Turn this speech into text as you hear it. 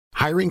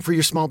Hiring for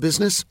your small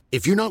business?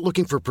 If you're not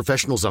looking for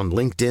professionals on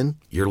LinkedIn,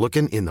 you're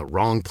looking in the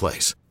wrong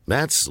place.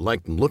 That's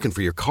like looking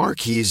for your car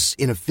keys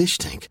in a fish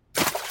tank.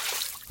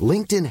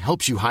 LinkedIn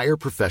helps you hire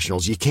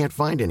professionals you can't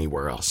find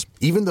anywhere else,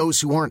 even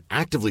those who aren't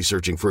actively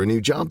searching for a new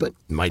job but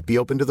might be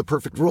open to the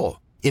perfect role.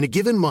 In a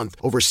given month,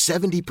 over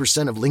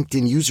 70% of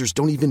LinkedIn users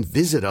don't even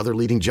visit other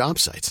leading job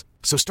sites.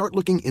 So start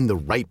looking in the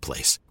right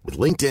place. With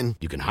LinkedIn,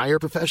 you can hire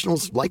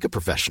professionals like a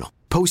professional.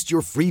 Post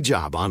your free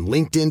job on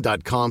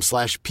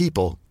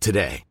linkedin.com/people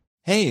today.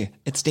 Hey,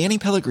 it's Danny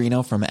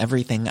Pellegrino from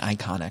Everything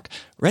Iconic.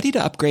 Ready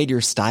to upgrade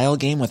your style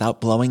game without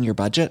blowing your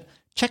budget?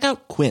 Check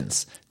out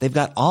Quince. They've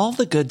got all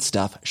the good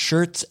stuff,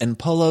 shirts and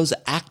polos,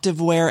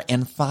 activewear,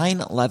 and fine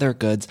leather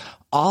goods,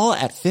 all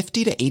at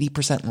 50 to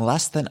 80%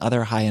 less than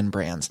other high-end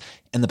brands.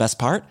 And the best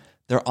part?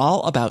 They're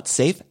all about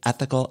safe,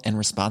 ethical, and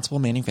responsible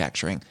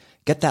manufacturing.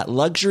 Get that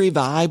luxury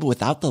vibe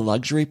without the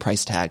luxury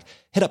price tag.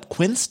 Hit up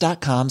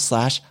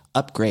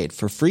quince.com/upgrade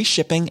for free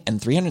shipping and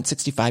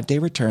 365-day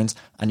returns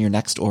on your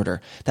next order.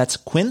 That's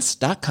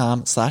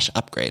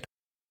quince.com/upgrade.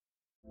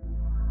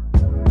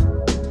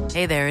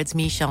 Hey there, it's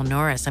Michelle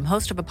Norris. I'm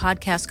host of a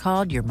podcast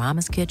called Your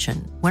Mama's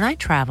Kitchen. When I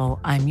travel,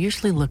 I'm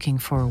usually looking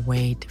for a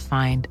way to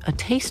find a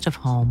taste of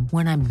home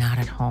when I'm not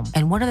at home.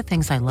 And one of the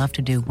things I love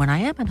to do when I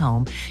am at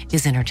home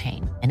is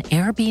entertain. And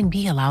Airbnb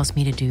allows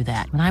me to do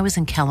that. When I was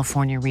in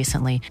California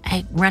recently,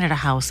 I rented a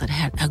house that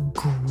had a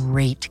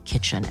great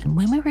kitchen. And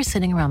when we were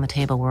sitting around the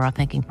table, we were all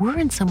thinking, we're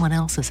in someone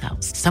else's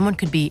house. Someone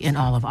could be in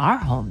all of our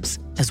homes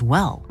as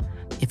well.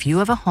 If you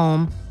have a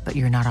home, but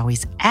you're not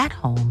always at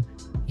home,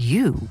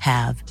 you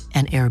have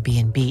an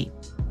Airbnb.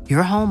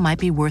 Your home might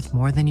be worth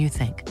more than you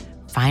think.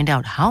 Find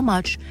out how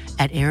much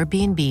at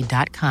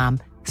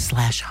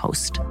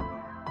airbnb.com/host.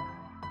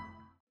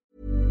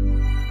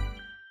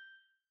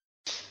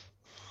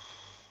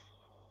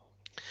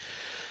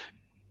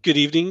 Good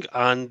evening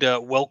and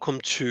welcome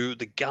to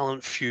the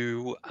Gallant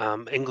Few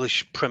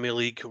English Premier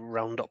League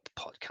Roundup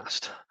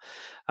podcast.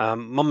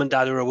 Mum and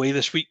Dad are away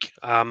this week.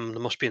 There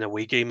must be an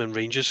away game in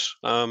Rangers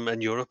in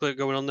Europe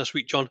going on this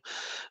week, John.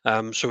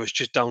 So it's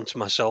just down to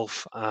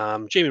myself,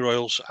 Jamie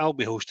Royals. I'll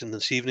be hosting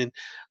this evening,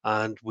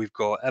 and we've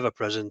got ever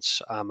present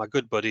my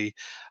good buddy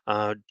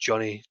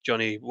Johnny.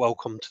 Johnny,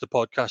 welcome to the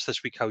podcast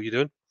this week. How are you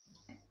doing?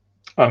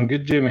 I'm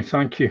good, Jamie.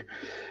 Thank you.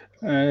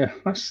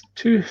 That's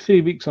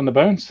 2-3 weeks on the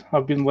bounce.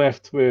 I've been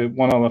left with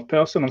one other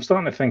person. I'm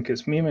starting to think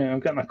it's me, mate. I'm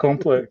getting a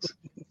complex.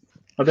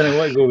 I don't know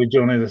what to go with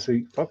Johnny this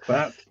week. Fuck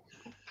that.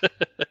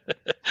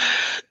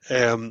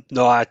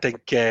 No, I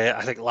think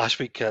last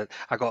week I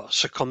got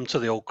succumbed to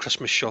the old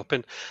Christmas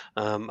shopping,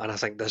 and I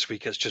think this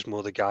week it's just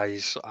more the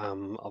guys.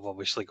 I've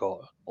obviously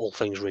got all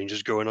things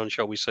Rangers going on,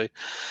 shall we say?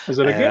 Is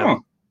there a game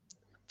on?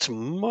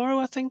 Tomorrow,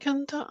 I think,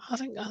 and I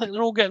think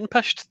they're all getting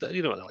pissed.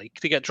 You know what they like?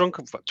 They get drunk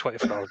about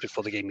 24 hours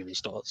before the game even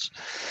starts.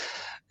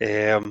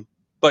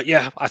 But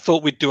yeah, I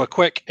thought we'd do a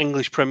quick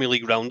English Premier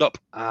League roundup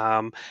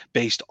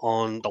based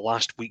on the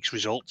last week's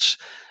results.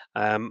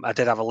 I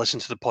did have a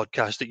listen to the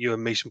podcast that you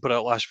and Mason put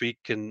out last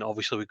week, and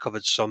obviously we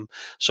covered some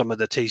of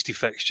the tasty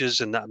fixtures,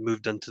 and that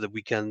moved into the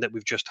weekend that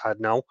we've just had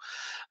now.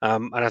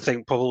 And I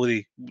think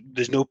probably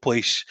there's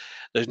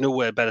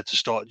nowhere better to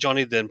start,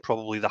 Johnny, than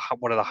probably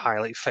one of the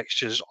highlight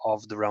fixtures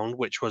of the round,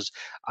 which was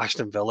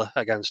Aston Villa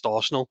against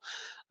Arsenal.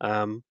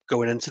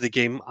 Going into the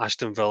game,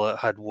 Aston Villa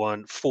had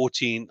won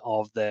 14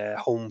 of their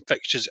home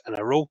fixtures in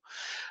a row.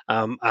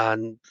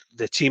 And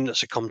the team that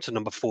succumbed to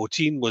number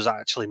 14 was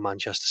actually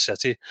Manchester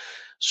City.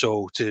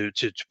 So to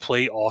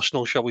play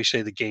Arsenal, shall we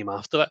say, the game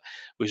after that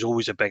was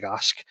always a big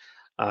ask.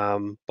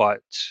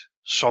 But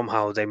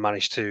somehow they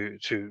managed to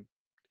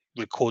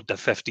record their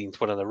 15th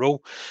win in a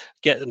row,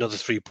 get another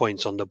 3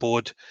 points on the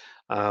board,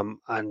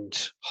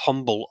 and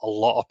humble a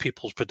lot of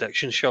people's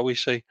predictions, shall we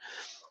say.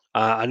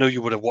 I know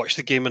you would have watched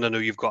the game, and I know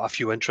you've got a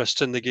few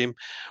interests in the game.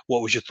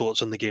 What was your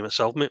thoughts on the game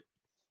itself, mate?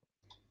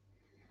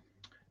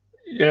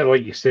 Yeah,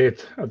 like you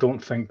said, I don't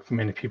think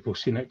many people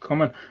seen it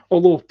coming.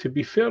 Although, to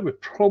be fair, we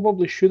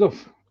probably should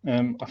have.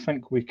 I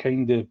think we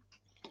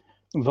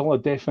Villa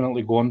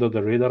definitely go under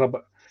the radar a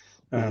bit.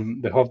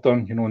 They have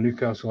done,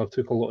 Newcastle have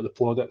took a lot of the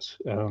plaudits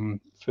for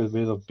the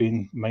way they've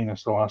been,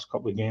 minus the last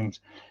couple of games.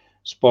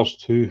 Spurs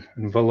too,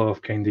 and Villa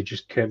have kind of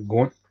just kept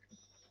going.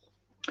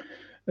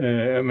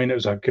 It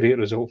was a great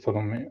result for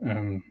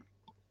them.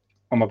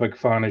 I'm a big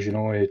fan, as you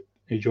know, of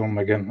John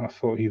McGinn. I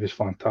thought he was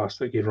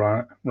fantastic. He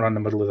ran the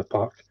middle of the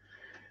park.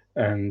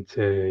 And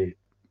the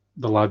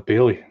lad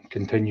Bailey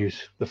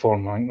continues the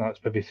form. I think that's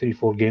maybe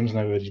 3-4 games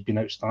now where he's been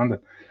outstanding.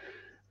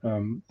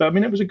 But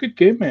it was a good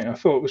game, mate. I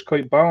thought it was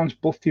quite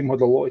balanced. Both teams had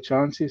a lot of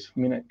chances.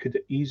 It could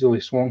have easily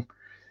swung.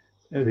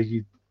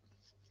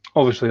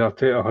 Obviously,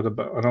 Arteta had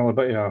another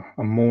bit of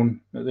a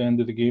moan at the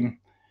end of the game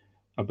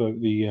about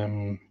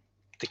the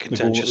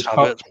contentious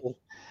habit.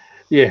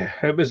 Yeah,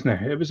 it was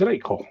the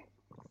right call.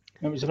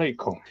 It was the right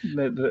call.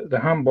 The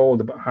handball,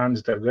 the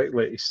hands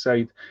directly at his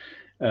side.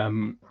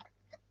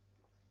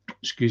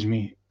 Excuse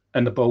me,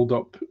 in the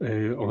build-up,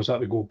 or was that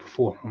the goal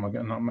before? Am I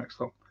getting that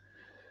mixed up?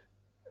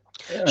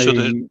 So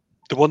the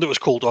one that was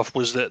called off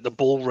was that the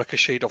ball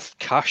ricocheted off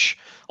Cash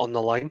on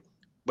the line.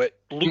 where it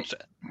looked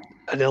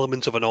an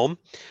element of an arm,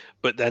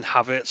 but then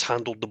Havertz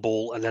handled the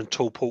ball and then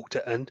toe poked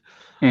it in,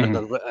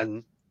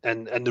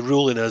 and the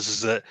ruling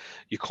is that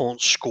you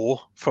can't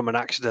score from an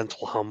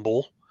accidental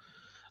handball.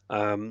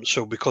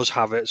 So because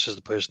Havertz is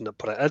the person that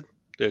put it in,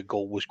 the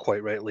goal was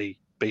quite rightly,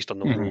 based on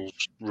the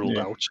rules, ruled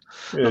out.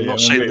 I'm not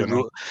saying the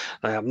rule.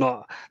 I'm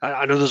not.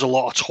 I know there's a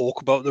lot of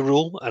talk about the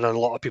rule, and a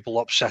lot of people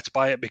upset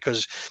by it,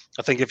 because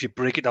I think if you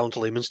break it down to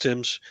layman's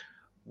terms,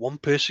 one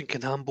person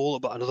can handball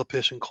it, but another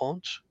person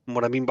can't. And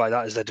what I mean by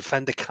that is the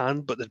defender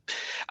can, but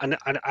and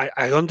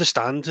I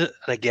understand it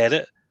and I get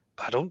it,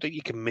 but I don't think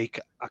you can make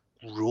a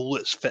rule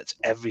that fits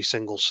every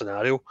single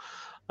scenario.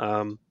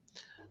 I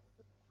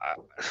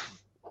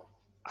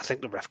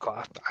think the ref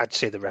I'd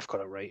say the ref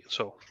got it right.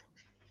 So.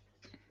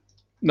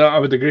 No, I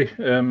would agree.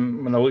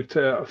 When I looked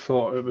at it, I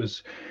thought it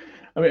was.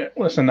 I mean,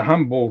 listen, the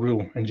handball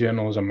rule in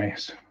general is a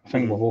mess. I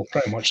think we've all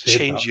pretty much said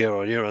changed year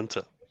on year, isn't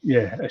it?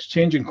 Yeah, it's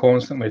changing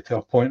constantly to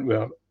a point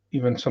where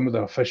even some of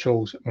the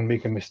officials are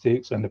making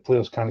mistakes and the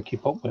players can't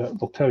keep up with it.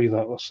 They'll tell you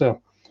that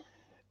themselves.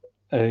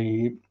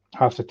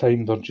 Half the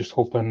time they're just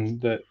hoping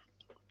that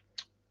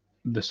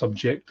the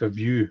subjective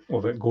view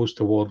of it goes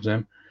towards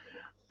them.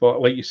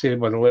 But like you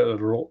said, by the letter of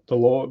the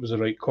law, it was the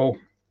right call.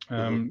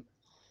 I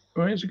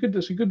mean, it's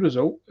a good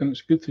result, and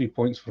it's a good 3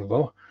 points for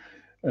Villa.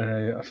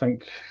 I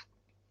think,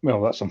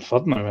 well, that's on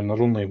third now, and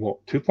they're only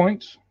 2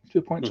 points?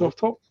 2 points off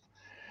top,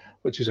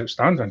 which is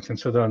outstanding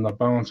considering they're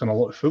balancing a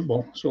lot of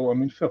football. So I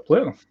mean, fair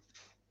play to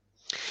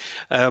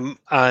them.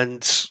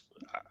 And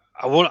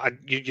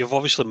you've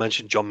obviously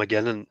mentioned John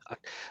McGinn, and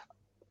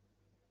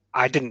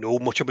I didn't know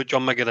much about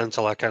John McGinn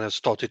until I kind of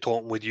started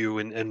talking with you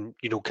and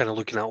kind of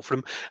looking out for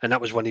him. And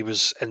that was when he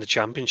was in the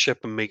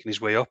Championship and making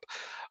his way up.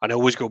 And I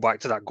always go back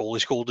to that goal he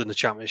scored in the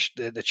Championship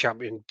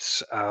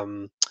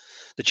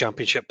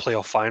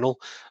playoff final.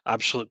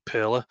 Absolute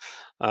pearler.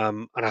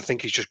 And I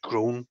think he's just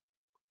grown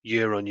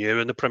year on year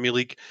in the Premier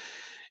League.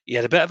 He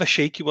had a bit of a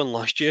shaky one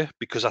last year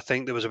because I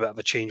think there was a bit of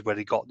a change where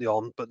he got the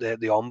arm, but the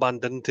armband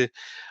didn't he?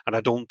 And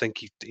I don't think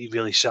he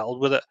really settled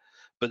with it.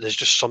 But there's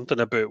just something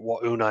about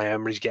what Unai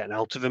Emery's getting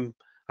out of him.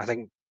 I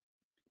think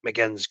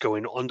McGinn's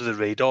going under the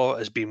radar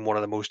as being one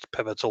of the most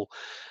pivotal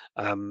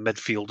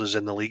midfielders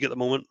in the league at the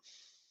moment.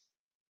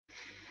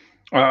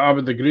 I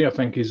would agree. I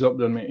think he's up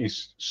there, mate.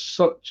 He's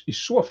so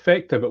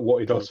effective at what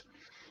he does.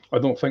 I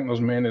don't think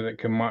there's many that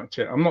can match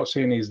it. I'm not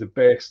saying he's the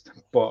best,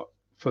 but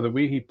for the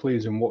way he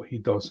plays and what he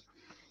does,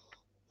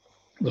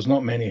 there's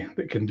not many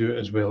that can do it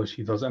as well as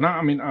he does. And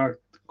I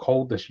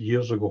called this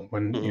years ago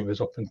when he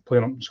was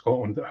playing up in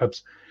Scotland at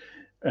Hibs.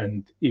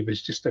 And he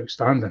was just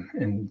outstanding.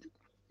 And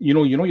you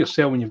know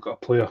yourself when you've got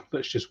a player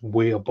that's just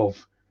way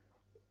above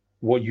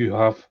what you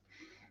have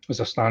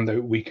as a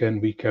standout week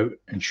in, week out,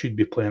 and should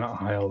be playing at a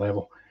higher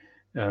level.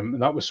 And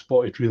that was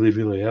spotted really,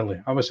 really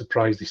early. I was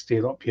surprised he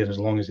stayed up here as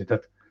long as he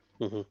did.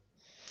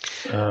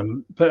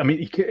 But I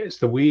mean, it's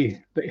the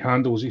way that he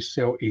handles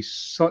himself. He's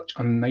such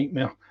a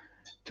nightmare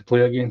to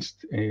play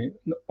against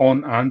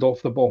on and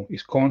off the ball.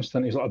 He's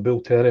constant. He's like a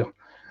bull terrier.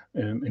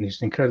 And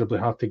he's incredibly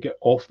hard to get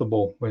off the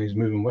ball when he's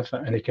moving with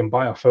it, and he can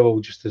buy a foul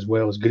just as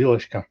well as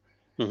Grealish can.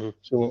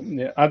 So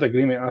yeah, I'd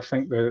agree, mate. I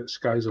think the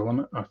sky's the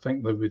limit. I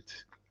think they would,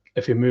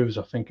 if he moves,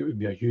 I think it would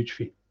be a huge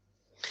fee.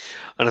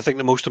 And I think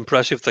the most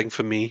impressive thing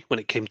for me when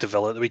it came to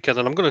Villa at the weekend,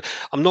 and I'm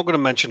not going to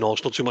mention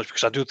Arsenal too much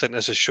because I do think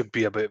this should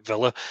be about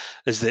Villa,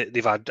 is that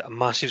they've had a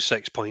massive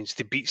 6 points.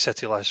 They beat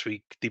City last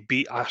week. They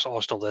beat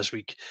Arsenal this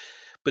week,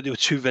 but they were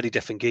two very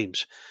different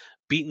games.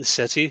 Beating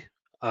City.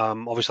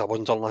 Obviously, I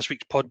wasn't on last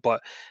week's pod, but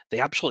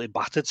they absolutely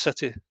battered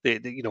City. They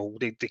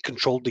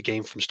controlled the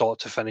game from start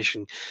to finish,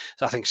 and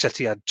I think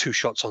City had 2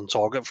 shots on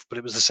target, but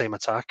it was the same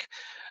attack.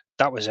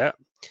 That was it.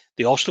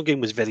 The Arsenal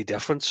game was very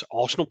different.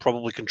 Arsenal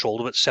probably controlled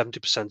about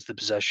 70% of the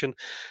possession,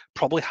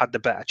 probably had the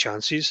better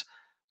chances,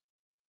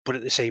 but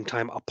at the same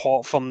time,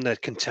 apart from the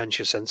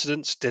contentious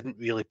incidents, didn't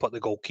really put the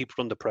goalkeeper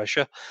under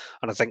pressure.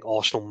 And I think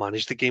Arsenal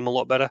managed the game a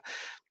lot better.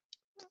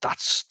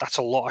 That's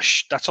a lot of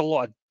that's a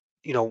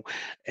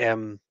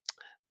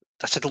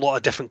lot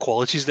of different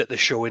qualities that they're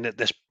showing at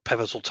this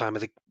pivotal time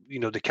of the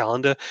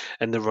calendar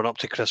and the run up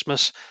to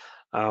Christmas.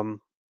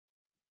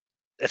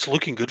 It's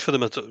looking good for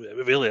them. It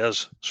really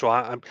is. So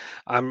I'm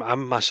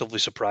massively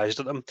surprised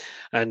at them.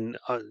 And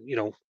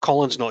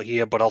Colin's not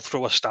here, but I'll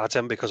throw a stat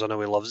in because I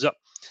know he loves it.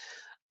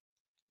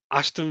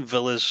 Aston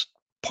Villa's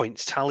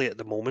points tally at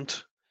the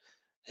moment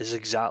is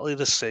exactly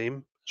the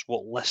same as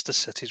what Leicester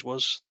City's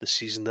was the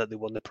season that they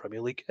won the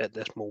Premier League at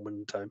this moment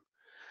in time.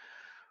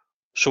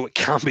 So it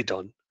can be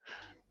done.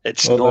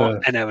 It's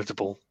not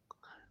inevitable.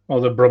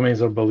 All the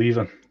Brummies are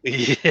believing.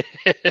 Yeah.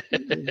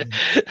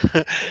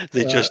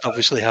 They just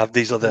obviously have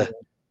these other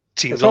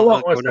teams.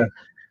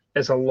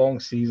 It's a long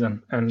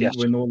season, and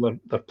we know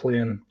they're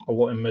playing a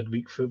lot in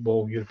midweek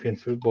football, European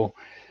football.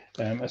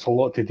 It's a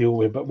lot to deal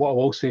with. But what I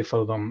will say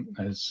for them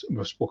is,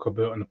 we've spoke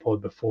about in the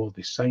pod before,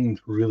 they signed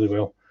really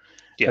well.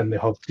 Yeah. And they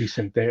have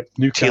decent depth.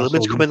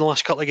 Tielemans come in the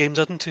last couple of games,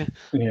 hadn't he?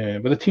 Yeah,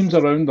 but the teams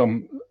around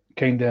them,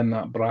 kind of in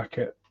that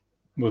bracket,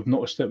 we've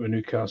noticed it with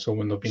Newcastle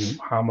when they've been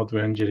hammered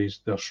with injuries,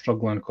 they're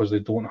struggling because they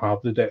don't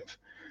have the depth.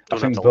 I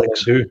think Villa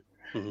do.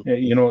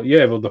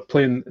 Well, they're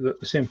playing the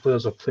same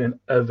players are playing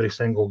every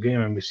single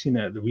game, and we've seen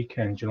it at the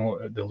weekend.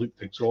 They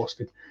looked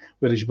exhausted.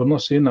 Whereas we're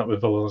not saying that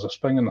with Villa. There's a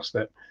spring in their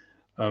step.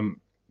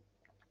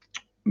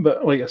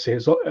 But like I say,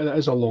 it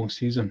is a long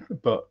season,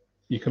 but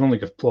you can only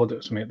give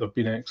plaudits, mate. They've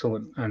been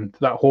excellent, and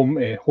that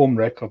home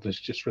record is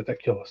just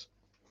ridiculous.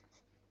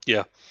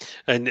 Yeah,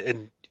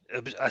 and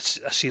I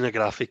seen a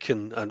graphic,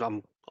 and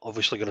I'm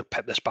obviously going to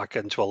pip this back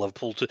into a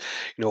Liverpool.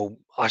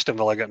 Aston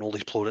Villa getting all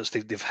these plaudits.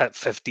 They've hit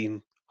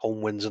 15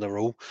 home wins in a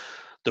row.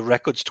 The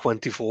record's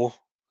 24,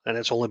 and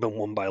it's only been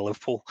won by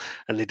Liverpool,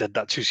 and they did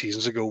that 2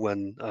 seasons ago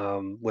when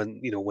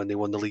they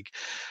won the league.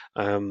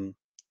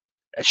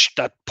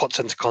 That puts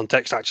into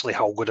context actually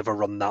how good of a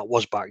run that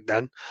was back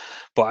then.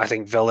 But I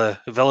think Villa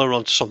are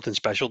onto something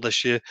special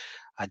this year.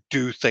 I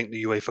do think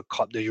the UEFA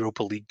Cup, the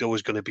Europa League, though,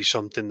 is going to be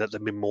something that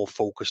they'll be more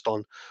focused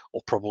on,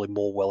 or probably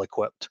more well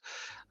equipped.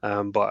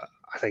 But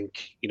I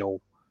think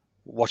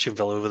watching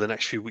Villa over the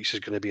next few weeks is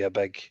going to be it's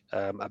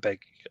going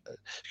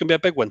to be a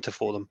big winter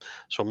for them.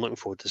 So I'm looking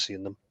forward to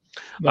seeing them.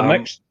 The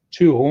next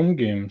 2 home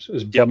games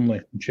is Burnley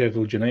and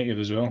Sheffield United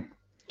as well.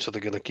 So they're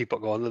going to keep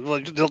it going.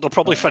 They'll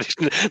probably finish.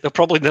 They'll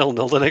probably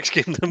 0-0 the next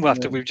game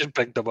after we've just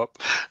picked them up.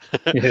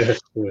 Yeah.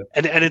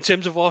 And in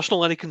terms of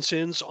Arsenal, any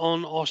concerns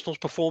on Arsenal's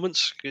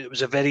performance? It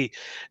was a very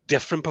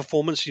different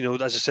performance.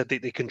 As I said,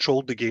 they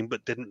controlled the game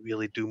but didn't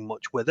really do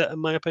much with it, in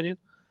my opinion.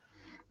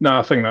 No,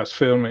 I think that's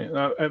fair, mate.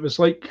 It was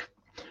like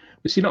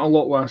we've seen it a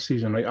lot last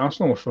season, right?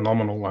 Arsenal were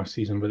phenomenal last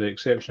season, with the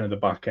exception of the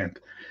back end.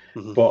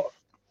 Mm-hmm. But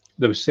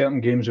there was certain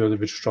games where they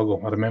would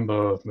struggle. I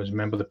remember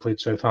they played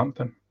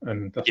Southampton,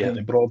 and I think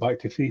they brought it back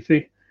to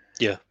 3-3.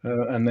 Yeah,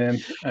 and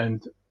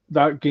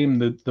that game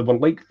they were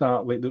like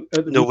that. Like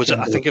was it?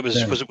 I think it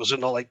was. Was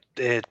it not like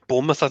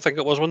Bournemouth? I think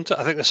it was, wasn't it?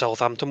 I think the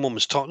Southampton one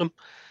was Tottenham.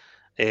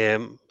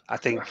 I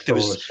think there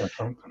was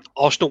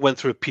Arsenal went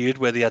through a period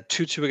where they had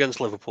 2-2 against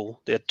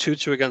Liverpool, they had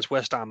 2-2 against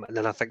West Ham, and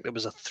then I think there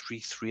was a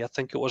 3-3. I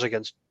think it was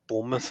against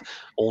Bournemouth,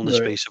 all in the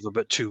space of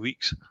about 2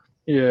 weeks.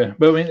 Yeah,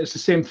 but I mean it's the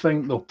same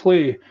thing. They'll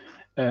play.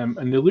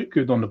 And they look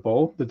good on the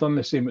ball. They've done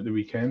the same at the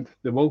weekend.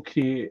 They will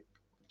create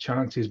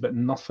chances, but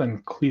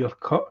nothing clear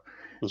cut.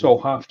 Mm-hmm. It's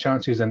all half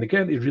chances, and they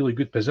get into really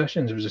good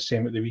positions. It was the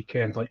same at the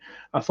weekend. Like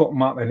I thought,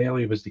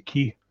 Martinelli was the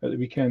key at the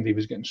weekend. He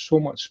was getting so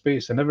much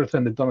space, and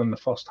everything they'd done in the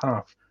first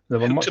half, they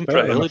were much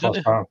better in the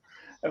first half.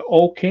 It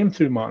all came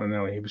through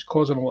Martinelli. He was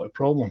causing a lot of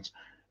problems.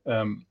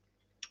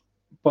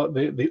 But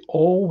they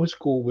always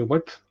go with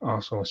width,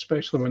 Arsenal,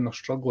 especially when they're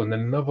struggling. They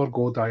never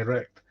go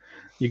direct.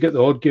 You get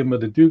the odd game where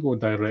they do go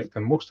direct,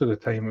 and most of the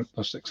time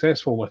they're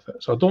successful with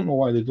it. So I don't know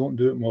why they don't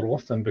do it more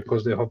often,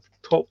 because they have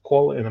top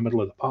quality in the middle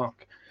of the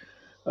park.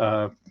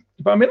 But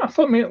I mean, I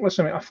thought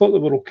they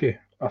were okay.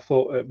 I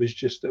thought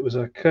it was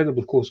a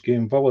incredibly close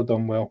game. Villa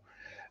done well,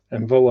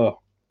 and Villa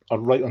are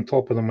right on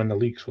top of them in the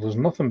league, so there's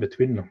nothing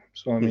between them.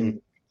 So I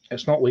mean,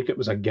 It's not like it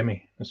was a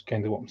gimme. That's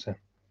kind of what I'm saying.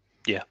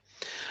 Yeah.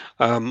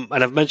 And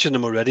I've mentioned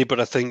them already,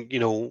 but I think,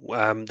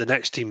 the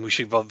next team we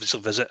should obviously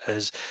visit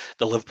is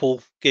the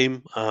Liverpool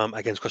game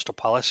against Crystal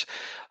Palace,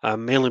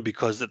 mainly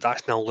because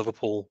that's now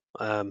Liverpool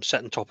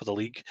sitting top of the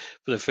league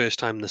for the first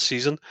time this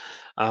season.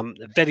 A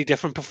very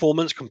different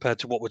performance compared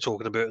to what we're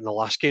talking about in the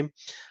last game,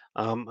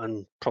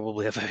 and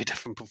probably a very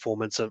different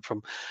performance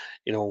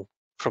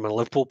from a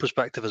Liverpool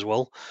perspective as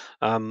well.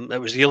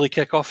 It was the early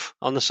kickoff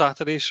on the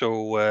Saturday,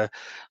 so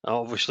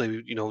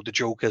obviously, the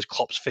joke is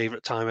Klopp's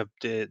favourite time of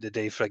the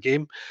day for a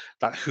game.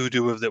 That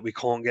hoodoo of that we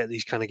can't get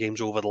these kind of games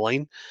over the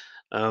line.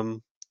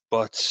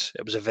 But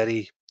it was I'm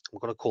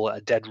going to call it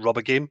a dead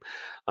rubber game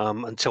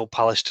until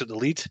Palace took the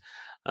lead.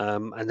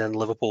 And then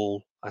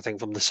Liverpool, I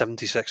think from the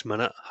 76th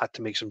minute, had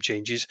to make some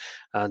changes,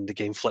 and the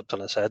game flipped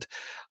on its head.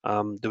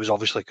 There was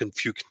obviously a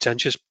few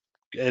contentious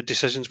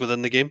decisions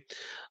within the game.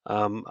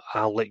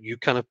 I'll let you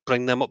kind of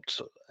bring them up.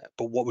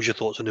 But what was your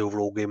thoughts on the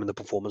overall game and the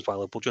performance by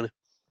Liverpool, Johnny?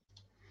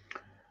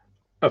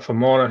 If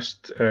I'm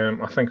honest,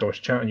 I think I was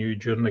chatting to you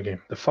during the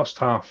game. The first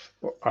half,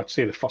 I'd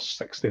say the first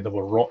 60, they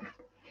were rotten.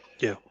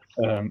 Yeah.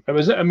 It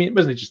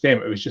wasn't just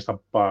them. It was just a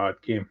bad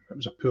game. It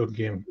was a poor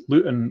game.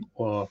 Luton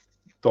were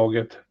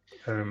dogged.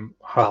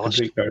 Hard to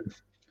break down.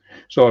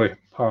 Sorry,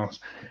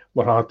 Palace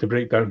were hard to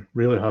break down.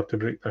 Really hard to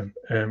break down.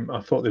 I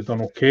thought they'd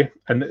done okay,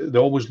 and they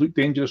always looked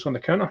dangerous on the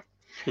counter.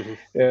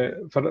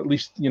 Mm-hmm. For at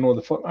least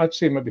I'd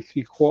say maybe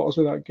 3/4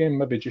 of that game,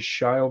 maybe just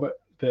shy of it.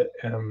 That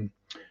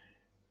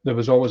there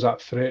was always that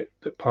threat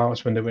that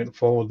Palace, when they went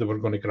forward, they were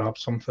going to grab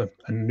something.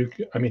 And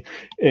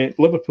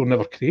Liverpool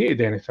never created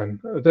anything.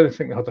 I didn't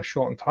think they had a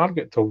shot on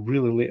target till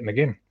really late in the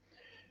game.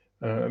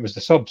 It was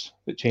the subs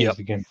that changed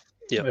the game.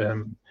 Yeah.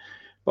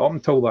 But up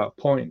until that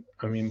point,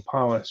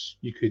 Palace,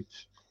 you could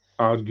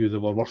argue they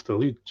were worth the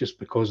lead just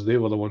because they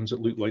were the ones that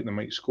looked like they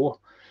might score.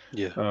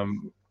 Yeah.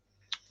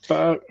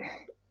 But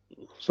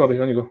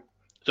sorry, on you go.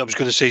 I was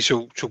going to say,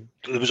 so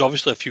there was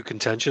obviously a few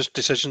contentious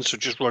decisions, so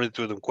just running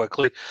through them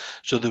quickly.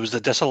 So there was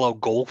the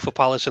disallowed goal for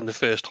Palace in the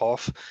first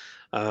half.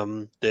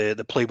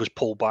 The play was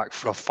pulled back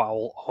for a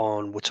foul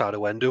on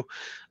Wataru Endo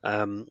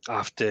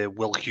after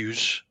Will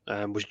Hughes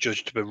was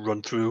judged to be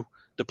run through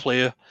the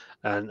player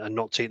and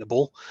not take the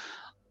ball.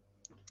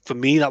 for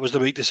me, that was the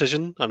right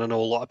decision, and I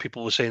know a lot of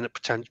people were saying it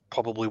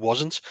probably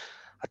wasn't.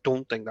 I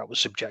don't think that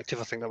was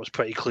subjective. I think that was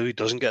pretty clear. He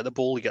doesn't get the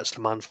ball; he gets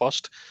the man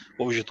first.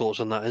 What was your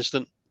thoughts on that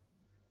incident?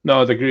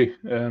 No, I'd agree.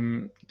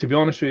 To be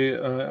honest with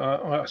you,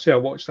 I say I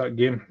watched that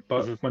game,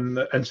 but when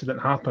the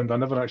incident happened, I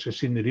never actually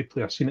seen the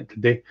replay. I've seen it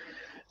today.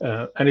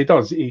 And he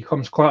does. He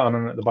comes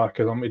clattering at the back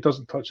of them. He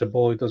doesn't touch the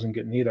ball. He doesn't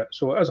get near it.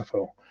 So it is a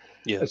foul.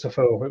 Yeah. It's a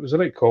foul. It was the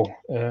right call.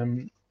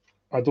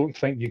 I don't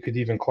think you could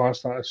even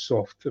class that as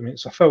soft. I mean,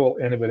 it's a foul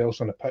anywhere else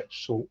on the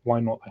pitch, so why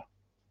not there?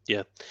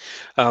 Yeah.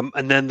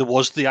 And then there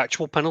was the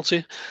actual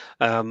penalty.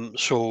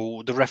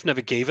 So the ref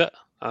never gave it.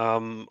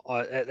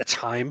 At the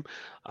time,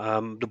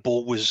 the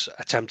ball was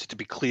attempted to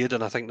be cleared,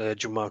 and I think the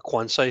Jamal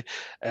Kwanzaa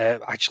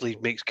actually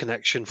makes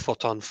connection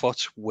foot on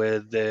foot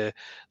with the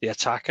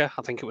attacker.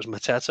 I think it was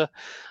Mateta.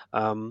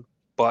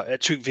 But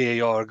it took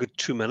VAR a good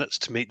 2 minutes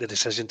to make the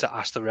decision to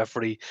ask the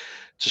referee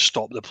to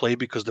stop the play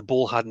because the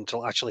ball hadn't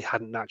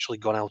actually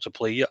gone out of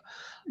play yet.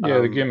 Yeah,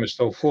 the game is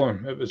still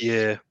flowing. It was.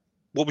 Yeah.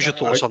 What was your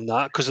thoughts on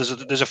that?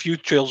 Because there's a few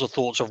trails of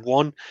thoughts of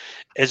one,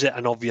 is it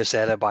an obvious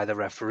error by the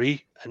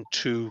referee? And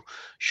two,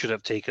 should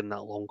have taken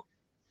that long?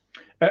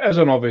 It is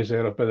an obvious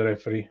error by the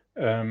referee.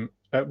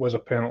 It was a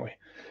penalty.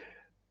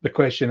 The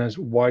question is,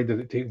 why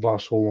did it take VAR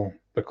so long?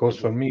 Because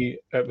for me,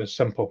 it was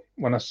simple.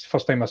 When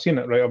first time I seen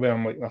it right away,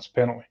 I'm like, that's a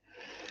penalty.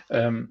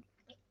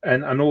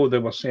 And I know they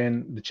were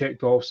saying they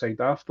checked the offside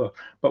after,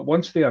 but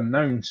once they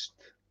announced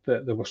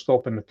that they were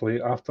stopping the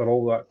play after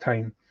all that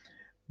time,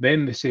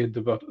 then they said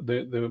they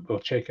were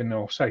checking the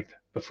offside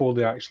before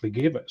they actually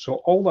gave it. So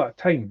all that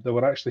time, they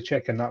were actually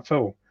checking that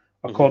foul,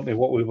 according to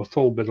what we were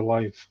told by the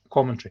live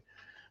commentary.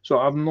 So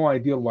I have no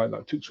idea why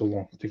that took so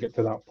long to get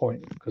to that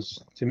point,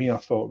 because to me, I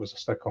thought it was a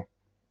sticker.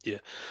 Yeah,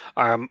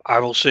 I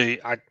will say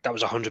that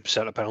was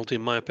 100% a penalty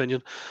in my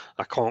opinion.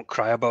 I can't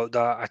cry about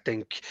that. I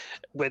think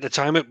at the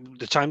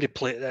time they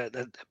played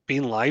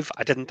being live,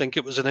 I didn't think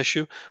it was an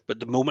issue.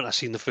 But the moment I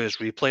seen the first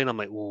replay, and I'm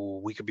like,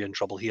 oh, we could be in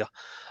trouble here.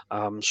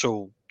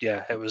 So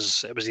yeah, it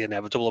was the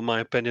inevitable in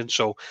my opinion.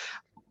 So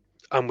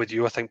I'm with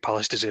you. I think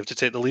Palace deserved to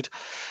take the lead.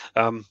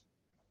 Now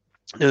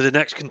the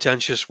next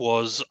contentious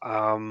was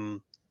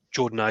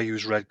Jordan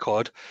Ayew's red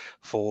card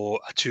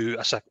for a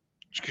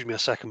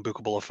second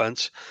bookable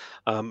offence.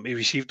 He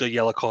received a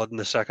yellow card in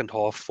the second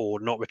half for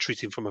not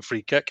retreating from a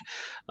free kick,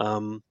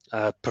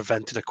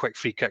 prevented a quick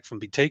free kick from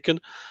being taken,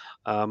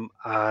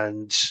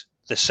 and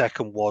the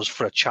second was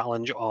for a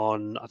challenge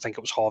on, I think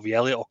it was Harvey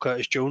Elliott or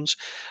Curtis Jones,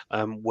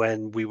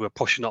 when we were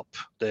pushing up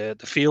the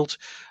field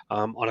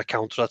on a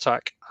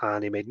counter-attack,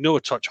 and he made no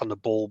touch on the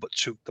ball but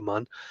took the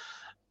man.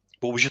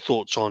 What was your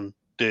thoughts on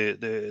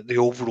the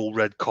overall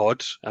red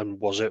card, and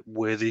was it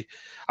worthy?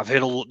 I've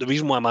heard the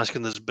reason why I'm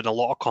asking, there's been a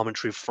lot of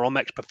commentary from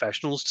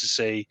ex-professionals to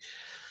say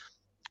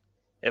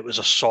it was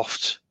a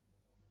soft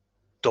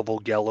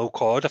double yellow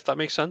card, if that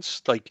makes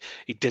sense. Like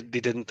they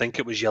didn't think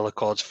it was yellow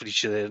cards for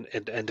each of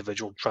the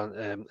individual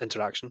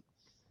interaction.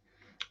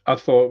 I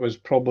thought it was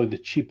probably the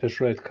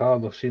cheapest red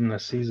card I've seen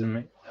this season,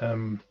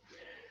 mate.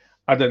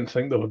 I didn't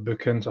think there were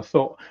bookends. I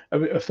thought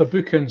if the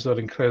bookends are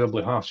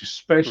incredibly harsh,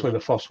 especially the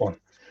first one,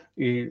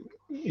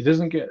 he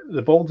doesn't get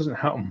the ball, doesn't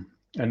hit him,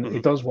 and he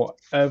does what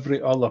every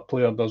other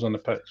player does on the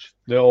pitch.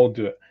 They all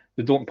do it.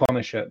 They don't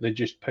punish it. They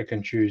just pick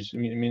and choose. I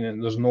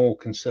mean, there's no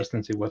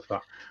consistency with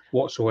that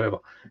whatsoever.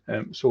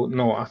 So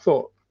no, I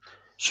thought.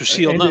 So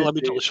see on that,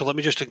 let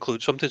me just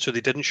include something. So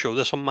they didn't show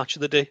this on Match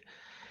of the Day.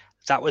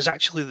 That was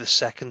actually the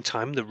second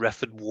time the ref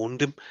had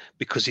warned him,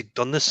 because he'd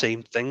done the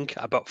same thing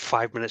about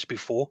 5 minutes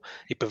before.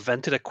 He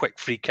prevented a quick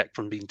free kick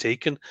from being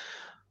taken.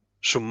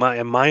 So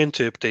in my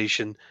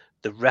interpretation,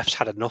 the refs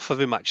had enough of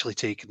him actually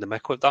taking the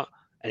mick with that,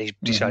 and he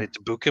decided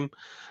to book him.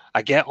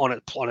 I get on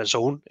its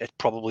own, it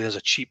probably is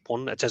a cheap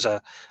one. It is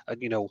a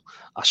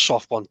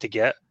soft one to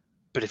get,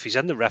 but if he's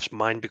in the ref's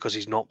mind because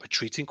he's not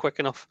retreating quick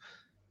enough,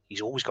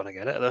 he's always going to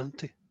get it, isn't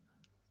he?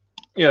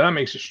 Yeah, that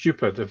makes it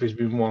stupid if he's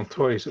been warned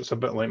twice. It's a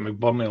bit like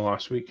McBurney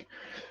last week.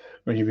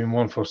 When you've been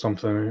warned for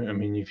something, I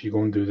mean, if you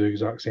go and do the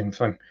exact same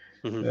thing,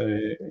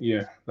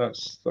 yeah,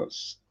 that's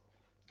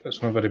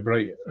not very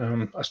bright.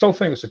 I still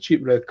think it's a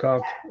cheap red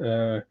card.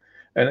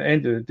 And at the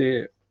end of the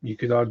day, you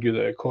could argue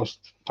that it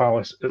cost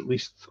Palace at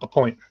least a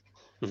point.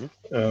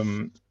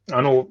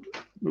 I know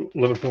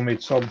Liverpool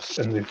made subs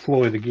and the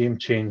flow of the game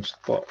changed,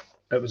 but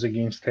it was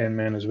against 10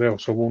 men as well,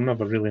 so we'll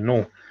never really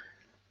know.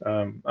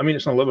 I mean,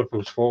 it's not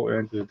Liverpool's fault at the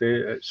end of the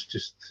day. It's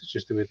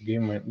just the way the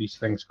game went. These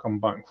things come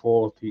back and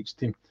forth to each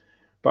team.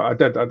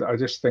 But I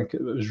just think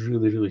it was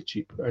really, really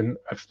cheap. And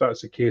if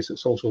that's the case,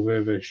 it's also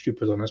very, very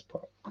stupid on his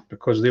part,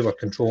 because they were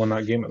controlling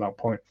that game at that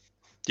point.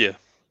 Yeah.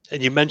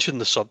 And you mentioned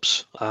the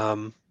subs.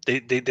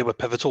 They were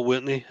pivotal,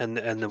 weren't they, in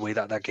the way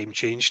that game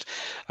changed.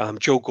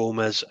 Joe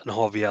Gomez and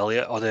Harvey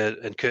Elliott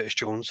and Curtis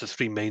Jones, the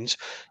three mains.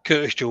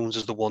 Curtis Jones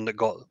is the one that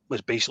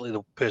was basically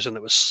the person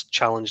that was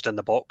challenged in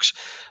the box,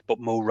 but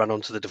Mo ran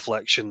onto the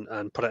deflection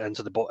and put it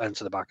into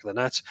the back of the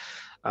net.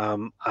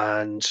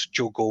 And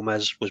Joe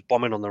Gomez was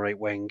bombing on the right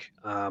wing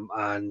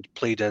and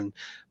played in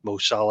Mo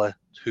Salah,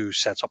 who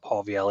sets up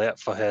Harvey Elliott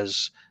for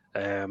his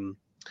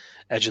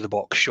edge of the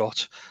box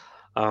shot.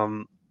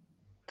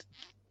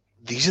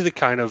 these are the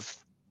kind of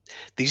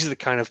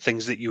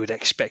things that you would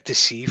expect to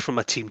see from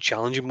a team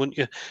challenging, wouldn't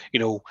you? You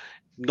know,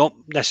 not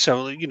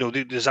necessarily. You know,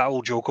 there's that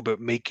old joke about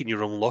making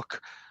your own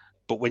luck,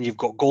 but when you've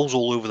got goals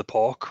all over the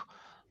park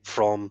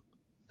from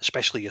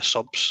especially your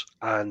subs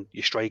and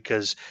your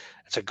strikers,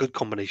 it's a good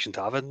combination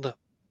to have, isn't it?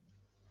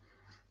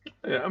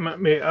 Yeah,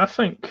 mate, I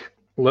think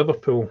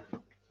Liverpool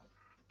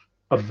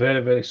are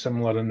very, very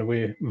similar in the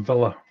way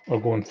Villa are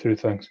going through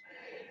things.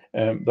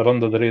 They're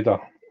under the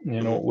radar.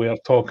 You know, we are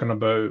talking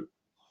about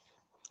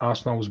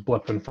Arsenal's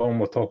blip in form.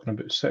 We're talking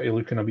about City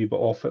looking a wee bit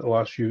off it the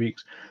last few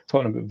weeks.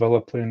 Talking about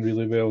Villa playing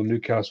really well,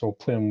 Newcastle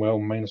playing well,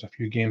 minus a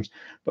few games.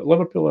 But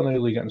Liverpool are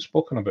really getting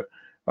spoken about.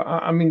 But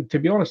I mean, to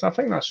be honest, I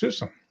think that suits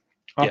them.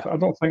 I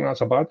don't think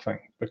that's a bad thing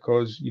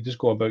because you just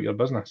go about your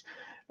business.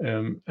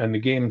 And the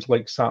games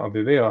like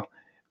Saturday there,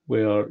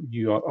 where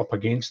you are up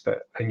against it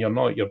and you're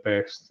not at your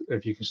best,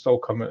 if you can still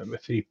come out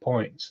with 3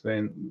 points,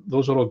 then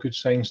those are all good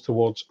signs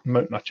towards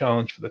mounting a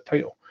challenge for the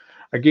title.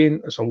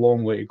 Again, it's a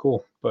long way to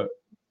go, but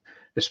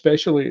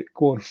especially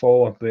going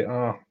forward, they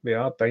are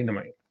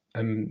dynamite.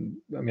 And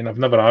I mean, I've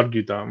never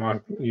argued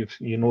that.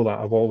 You know that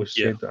I've always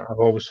said that. I've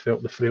always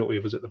felt the frailty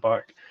was at the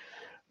back.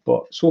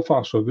 But so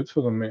far, so good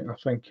for them, mate. I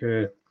think,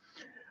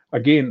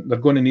 again, they're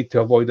going to need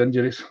to avoid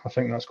injuries. I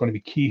think that's going to be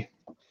key.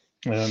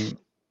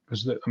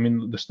 Because,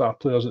 the star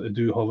players that they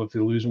do have, if they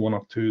lose one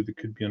or two, they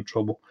could be in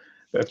trouble.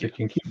 But if they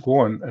can keep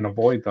going and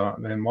avoid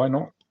that, then why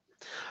not?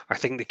 I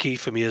think the key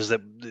for me is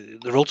that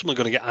they're ultimately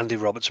going to get Andy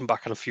Robertson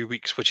back in a few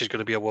weeks, which is going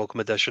to be a welcome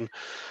addition.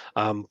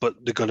 But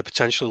they're going to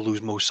potentially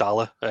lose Mo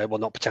Salah. Well,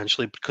 not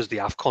potentially, because the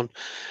AFCON,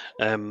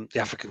 the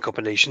African Cup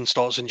of Nations,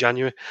 starts in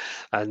January,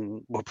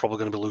 and we're probably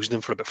going to be losing him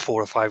for about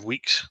 4 or 5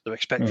 weeks. They're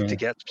expected to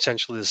get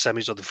potentially the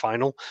semis or the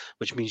final,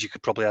 which means you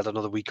could probably add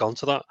another week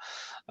onto that.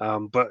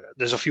 But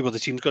there's a few other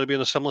teams going to be in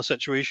a similar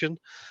situation.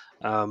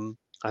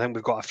 I think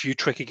we've got a few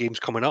tricky games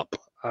coming up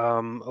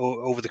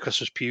over the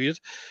Christmas period.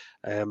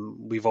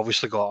 We've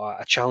obviously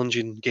got a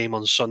challenging game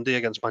on Sunday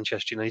against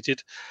Manchester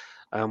United.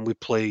 We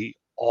play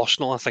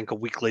Arsenal, I think, a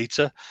week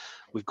later.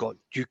 We've got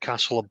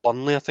Newcastle or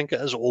Burnley, I think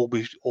it is,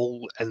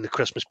 all in the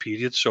Christmas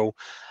period. So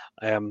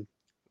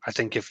I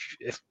think if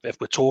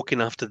we're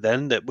talking after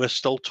then that we're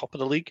still top of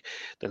the league,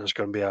 then it's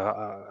going to be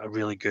a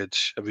really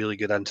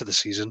good end to the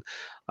season.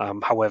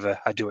 However,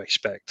 I do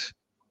expect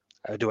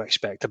a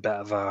bit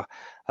of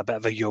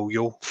a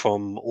yo-yo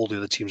from all the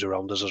other teams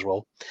around us as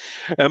well.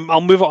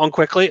 I'll move it on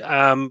quickly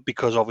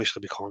because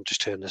obviously we can't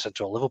just turn this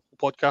into a Liverpool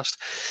podcast.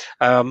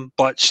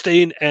 But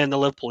staying in the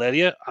Liverpool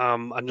area,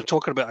 and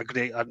talking about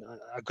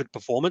a good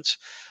performance,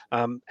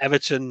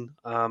 Everton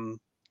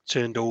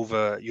turned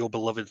over your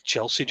beloved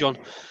Chelsea, John.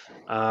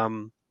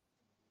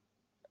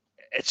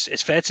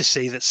 It's fair to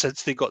say that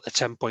since they got the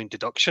 10-point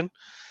deduction,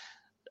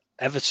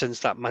 ever since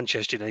that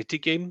Manchester United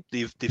game,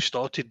 they've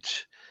started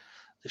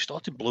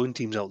blowing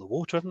teams out of the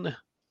water, haven't they?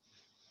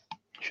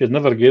 Should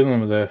never give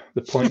them the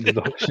point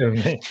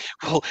deduction.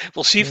 Well,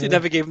 we'll see if they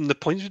never gave them the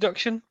points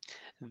reduction.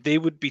 They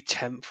would be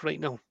 10th right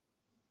now.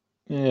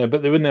 Yeah,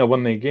 but they wouldn't have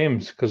won their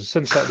games because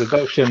since that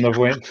deduction, they've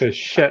went from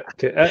shit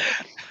to it.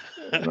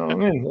 You know what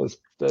I mean?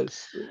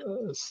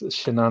 It's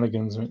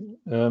shenanigans.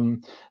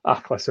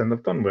 Listen,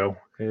 they've done well.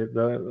 They're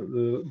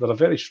a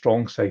very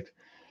strong side.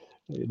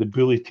 The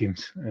bully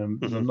teams.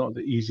 They're not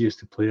the easiest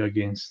to play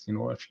against. You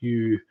know, if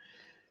you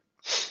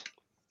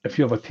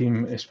have a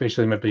team,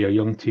 especially maybe a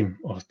young team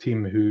or a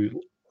team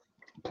who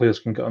players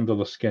can get under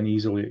their skin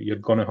easily, you're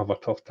going to have a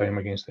tough time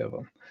against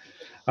Everton.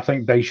 I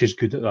think Dyche is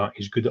good at that.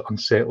 He's good at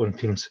unsettling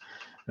teams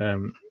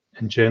and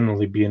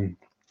generally being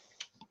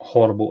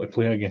horrible to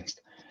play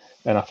against.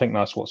 And I think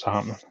that's what's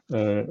happening.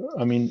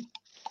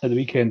 At the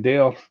weekend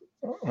there,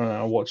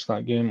 I watched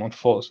that game,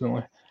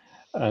 unfortunately,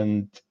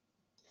 and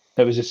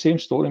it was the same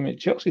story, mate.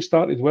 Chelsea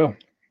started well,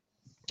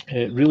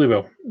 really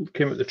well,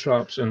 came out the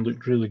traps and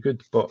looked really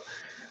good, but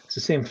it's the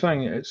same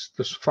thing.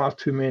 There's far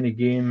too many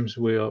games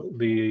where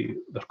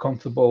they're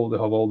comfortable, they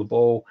have all the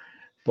ball,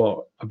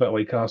 but a bit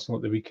like Arsenal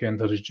at the weekend,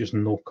 there is just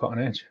no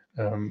cutting edge.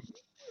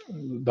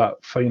 That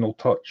final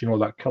touch,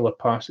 that killer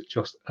pass, it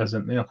just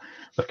isn't there.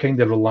 They're kind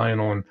of relying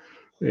on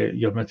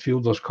your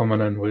midfielders coming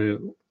in with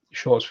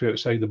shots from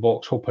outside the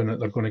box, hoping that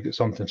they're going to get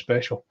something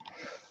special,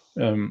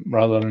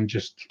 rather than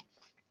just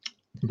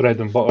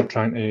bread and butter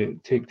trying to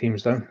take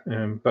teams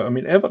down. But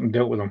Everton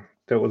dealt with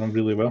them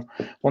really well.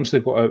 Once they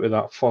got out of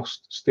that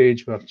first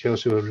stage where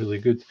Chelsea were really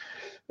good,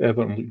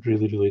 Everton looked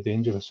really, really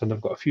dangerous. And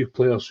they've got a few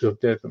players who have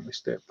definitely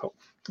stepped up.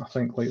 I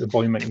think like the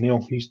boy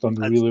McNeil, he's done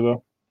really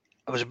well.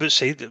 I was about to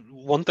say that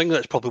one thing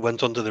that's probably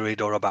went under the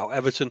radar about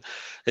Everton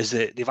is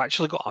that they've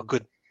actually got a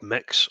good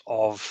mix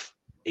of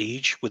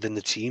age within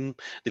the team.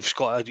 They've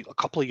got a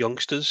couple of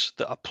youngsters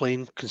that are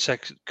playing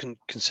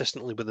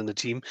consistently within the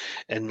team,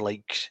 and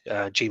like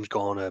James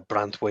Garner,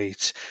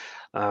 Branthwaite.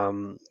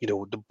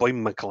 The boy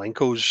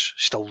Mykolenko's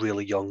still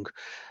really young.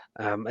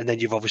 And then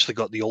you've obviously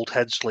got the old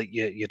heads like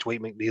your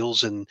Dwight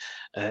McNeils and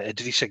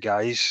Idrissa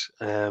Guys,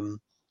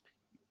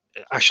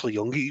 Ashley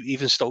Young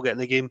even still getting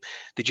the game.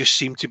 They just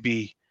seem to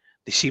be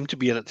they seem to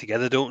be in it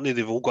together, don't they?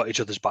 They've all got each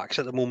other's backs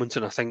at the moment,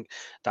 and I think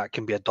that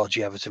can be a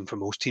dodgy Everton for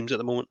most teams at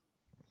the moment.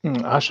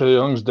 Ashley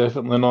Young's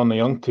definitely not on the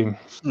young team.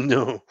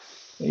 No,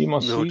 He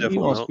must definitely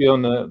not. be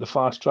on the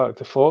fast track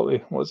to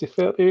 40. What's he,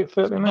 38,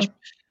 39?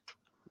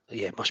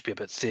 Yeah, it must be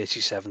about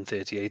 37,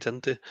 38,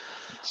 isn't it?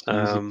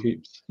 Easy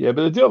peeps. Yeah,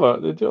 but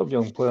they do have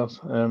young players.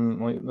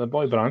 Like the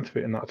boy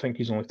Branthwaite, and I think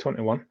he's only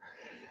 21.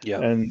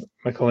 Yeah. And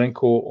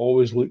Mikalenko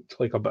always looked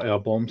like a bit of a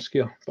bomb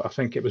scare, but I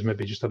think it was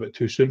maybe just a bit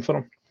too soon for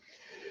him.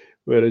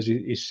 Whereas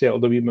he's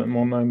settled a wee bit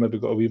more now, maybe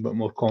got a wee bit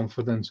more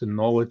confidence and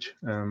knowledge,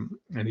 and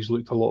he's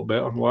looked a lot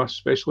better.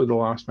 Especially the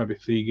last maybe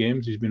 3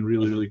 games, he's been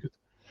really, really good.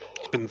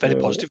 He's been very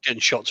positive, getting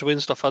shots away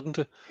and stuff, hadn't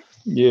he?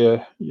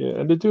 Yeah,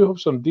 and they do have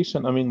some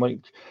decent. I mean, like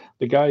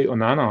the guy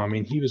Onana. I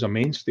mean, he was a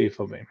mainstay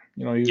for them.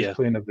 You know, he was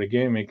playing every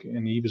game,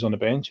 and he was on the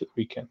bench at the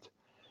weekend.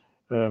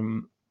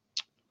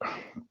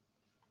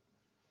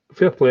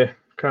 Fair play.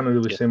 Can't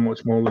really say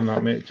much more than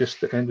that, mate.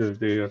 Just at the end of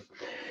the day,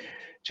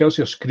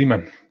 Chelsea are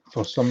screaming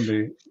for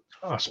somebody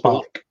a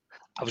spark.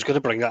 I was going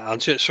to bring that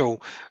answer. So,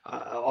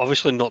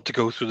 obviously, not to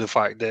go through the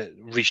fact that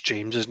Reece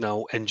James is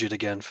now injured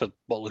again for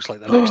what looks like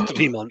the next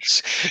 3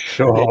 months.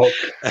 Shock.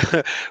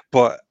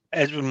 But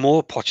it was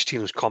more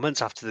Pochettino's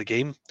comments after the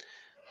game.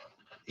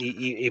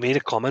 He made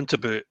a comment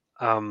about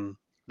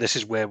this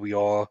is where we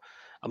are.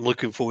 I'm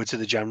looking forward to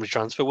the January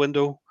transfer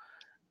window,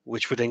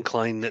 which would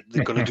incline that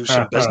they're going to do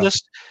some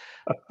business.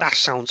 That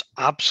sounds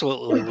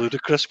absolutely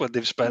ludicrous when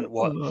they've spent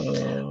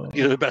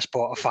the best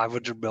part of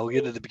 500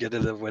 million at the beginning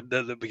of the window,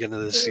 at the beginning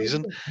of the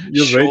season.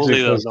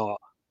 Surely they're not.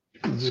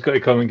 You just got to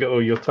come and get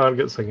all your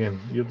targets again.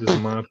 You're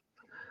just mad.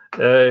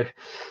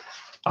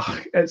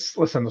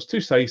 Listen, there's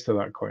 2 sides to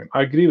that coin.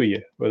 I agree with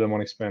you with the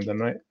money spending,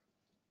 right?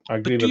 I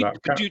agree with that.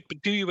 But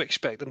do you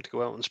expect them to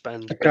go out and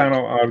spend? I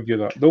cannot argue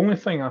that. The only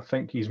thing I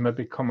think he's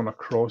maybe coming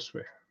across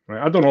with,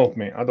 right? I don't know,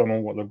 mate. I don't know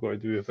what they're going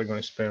to do, if they're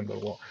going to spend or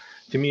what.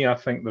 To me, I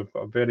think they've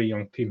got a very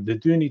young team. They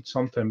do need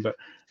something, but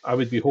I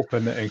would be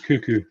hoping that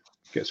Nkuku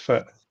gets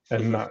fit,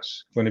 and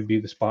that's going to be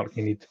the spark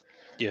you need.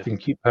 Yeah. If you can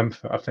keep him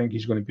fit, I think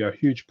he's going to be a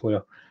huge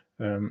player.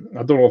 I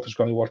don't know if it's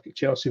going to work at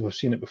Chelsea. We've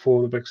seen it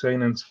before, the big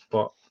signings,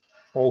 but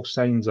all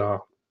signs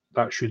are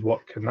that should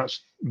work, and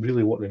that's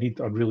really what they need,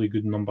 a really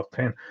good number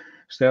 10.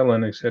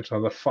 Sterling, etc.,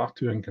 they're far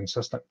too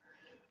inconsistent.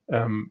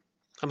 Am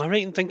I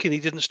right in thinking he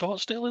didn't start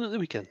Sterling at the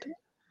weekend?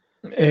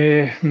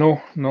 No,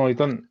 he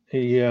didn't.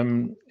 He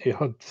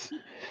had.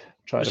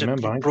 Try to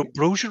remember.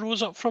 Brozier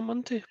was up front,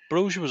 wasn't he?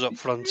 Brozier was up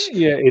front.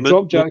 Yeah, he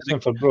dropped Jackson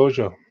for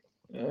Brozier,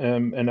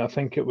 and I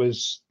think it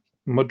was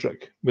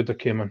Mudryk would have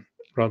came in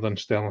rather than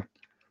Sterling.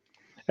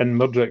 And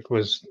Mudryk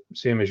was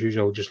same as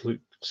usual, just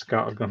looked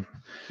scattergun.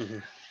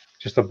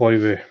 Just a boy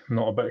with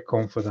not a bit of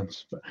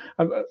confidence. But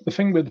the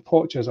thing with the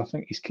Poch is, I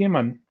think he's came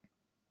in,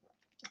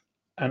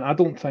 and I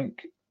don't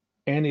think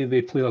any of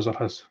the players are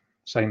his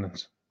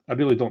signings. I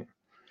really don't.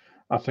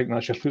 I think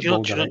that's your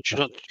football director.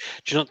 Do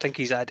you not think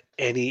he's had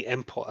any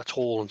input at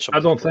all? I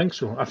don't think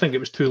so. I think it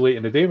was too late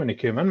in the day when he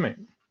came in, mate.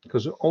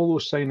 Because all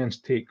those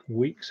signings take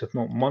weeks, if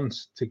not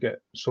months, to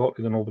get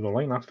sorted and over the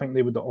line. I think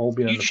they would have all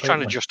been. You're just trying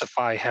to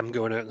justify him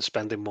going out and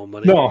spending more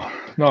money. No,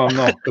 I'm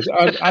not.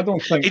 Because I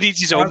don't think he needs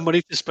his own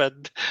money to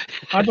spend.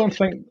 I don't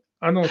think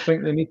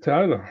they need to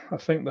either. I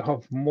think they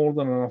have more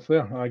than enough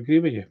there. I agree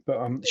with you, but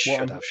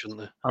shouldn't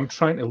they? I'm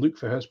trying to look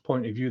for his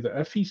point of view that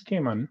if he's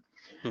came in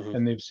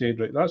and they've said,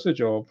 right, that's the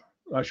job,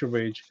 that's your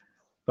wage,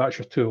 that's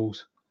your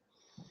tools,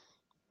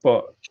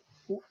 but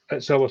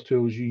it's our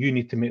tools, you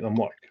need to make them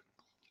work.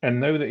 And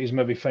now that he's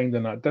maybe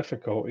finding that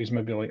difficult, he's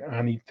maybe like,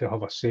 I need to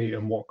have a say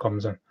in what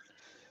comes in.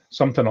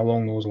 Something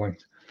along those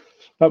lines.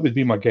 That would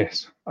be my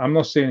guess. I'm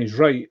not saying he's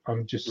right.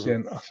 I'm just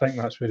saying I think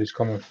that's where he's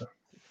coming from.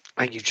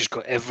 I think you've just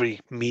got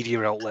every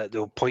media outlet,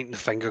 they'll point the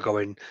finger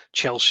going,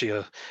 Chelsea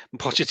or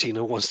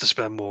Pochettino wants to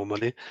spend more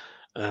money.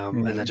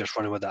 And they're just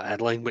running with that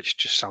headline, which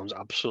just sounds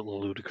absolutely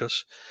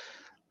ludicrous.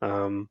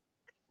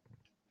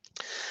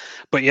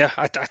 But yeah,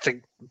 I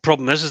think the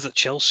problem is that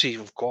Chelsea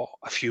have got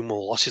a few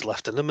more losses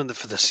left in them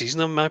for the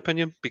season, in my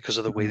opinion, because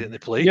of the way that they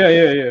play.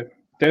 Yeah,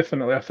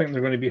 definitely. I think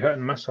they're going to be hit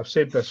and miss. I've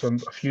said this a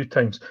few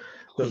times,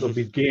 that there'll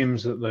be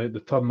games that they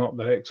turn up,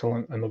 they're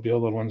excellent, and there'll be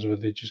other ones where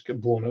they just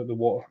get blown out of the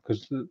water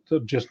because they're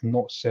just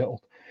not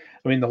settled.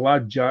 I mean, the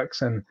lad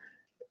Jackson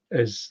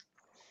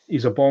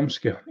he's a bomb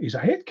scare. He's a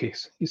head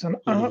case. He's an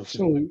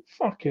absolute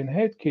fucking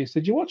head case.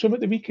 Did you watch him at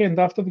the weekend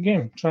after the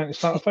game trying to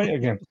start a fight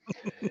again?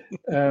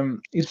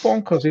 He's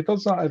bonkers. He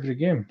does that every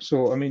game.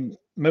 So, I mean,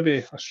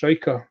 maybe a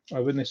striker, I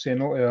wouldn't say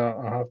no to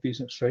a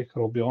half-decent striker,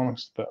 I'll be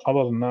honest. But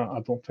other than that, I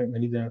don't think they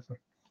need anything.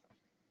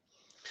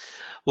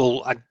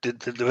 Well,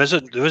 there is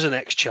an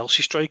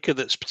ex-Chelsea striker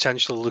that's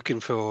potentially looking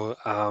for,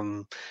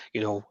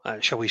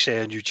 shall we say,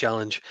 a new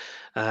challenge,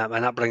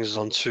 and that brings us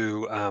on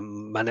to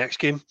my next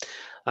game.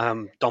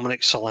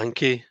 Dominic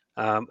Solanke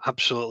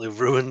absolutely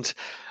ruined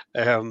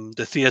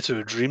the Theatre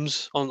of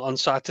Dreams on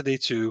Saturday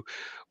to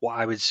what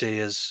I would say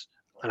is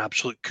an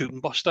absolute coot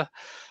and buster.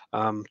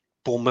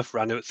 Bournemouth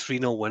ran out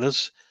 3-0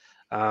 winners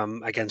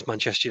against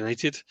Manchester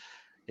United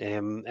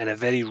on a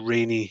very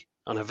rainy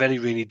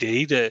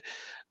day that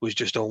was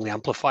just only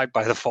amplified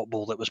by the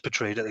football that was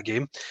portrayed at the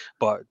game.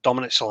 But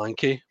Dominic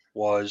Solanke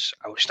was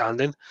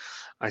outstanding.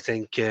 I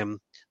think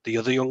the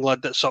other young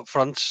lad that's up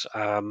front,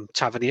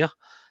 Tavernier,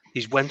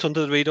 he's went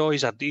under the radar.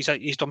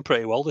 He's done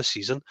pretty well this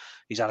season.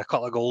 He's had a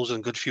couple of goals and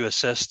a good few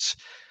assists.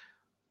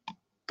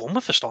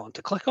 Bournemouth are starting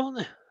to click, aren't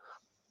they?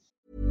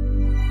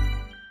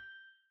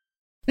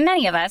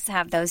 Many of us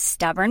have those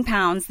stubborn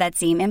pounds that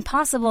seem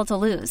impossible to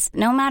lose,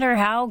 no matter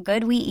how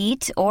good we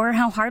eat or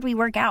how hard we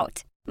work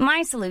out.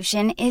 My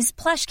solution is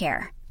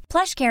PlushCare.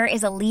 PlushCare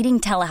is a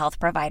leading telehealth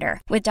provider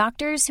with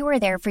doctors who are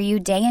there for you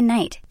day and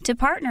night to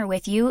partner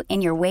with you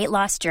in your weight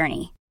loss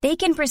journey. They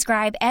can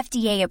prescribe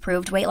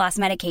FDA-approved weight loss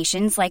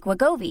medications like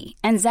Wegovy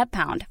and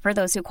Zepbound for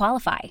those who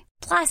qualify.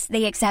 Plus,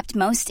 they accept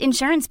most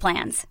insurance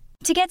plans.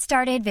 To get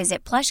started,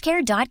 visit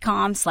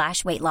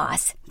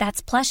plushcare.com/weightloss.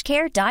 That's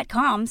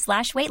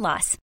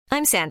plushcare.com/weightloss.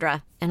 I'm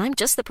Sandra, and I'm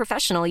just the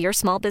professional your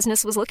small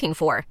business was looking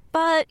for.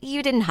 But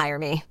you didn't hire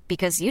me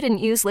because you didn't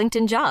use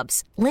LinkedIn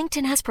Jobs.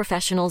 LinkedIn has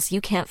professionals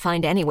you can't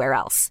find anywhere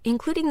else,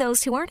 including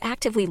those who aren't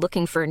actively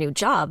looking for a new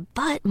job,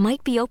 but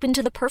might be open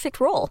to the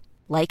perfect role,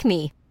 like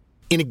me.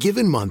 In a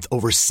given month,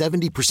 over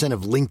 70%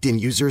 of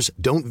LinkedIn users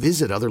don't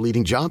visit other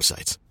leading job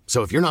sites.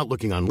 So if you're not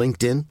looking on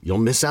LinkedIn, you'll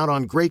miss out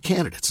on great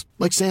candidates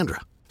like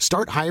Sandra.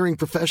 Start hiring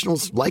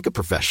professionals like a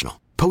professional.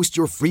 Post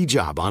your free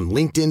job on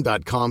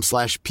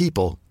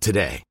linkedin.com/people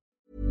today.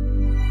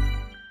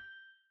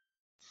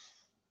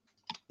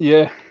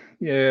 Yeah.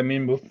 I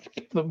mean,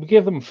 we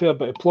gave them a fair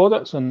bit of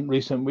plaudits in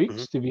recent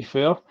weeks, to be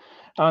fair,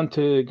 and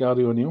to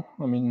Gary O'Neill.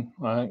 I mean,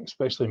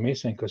 especially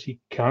Mason, because he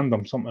canned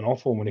him something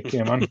awful when he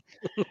came in.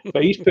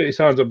 But he's put his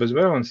hands up as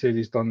well and said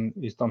he's done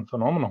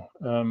phenomenal.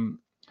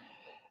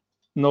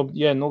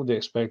 Nobody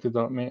expected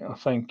that, mate. I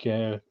think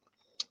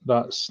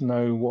that's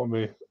now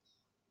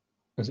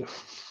is it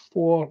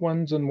 4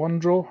 wins and 1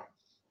 draw?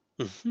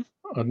 Mm-hmm.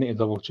 I'd need to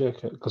double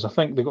check it because I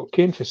think they got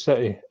Kane for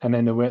City and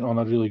then they went on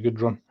a really good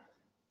run.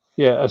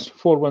 Yeah, it's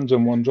 4 wins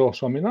and 1 draw.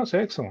 So I mean that's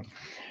excellent.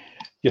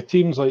 Your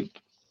teams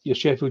like your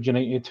Sheffield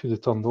United, who they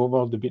turned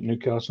over, they beat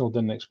Newcastle,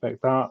 didn't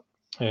expect that.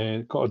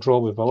 Got a draw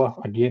with Villa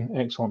again,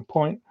 excellent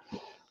point.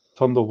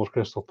 Turned over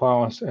Crystal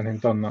Palace and then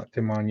done that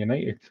to Man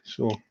United.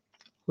 So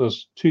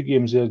there's 2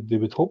 games there they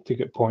would hope to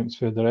get points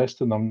for. The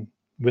rest of them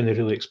when they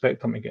really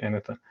expect them to get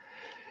anything.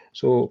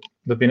 So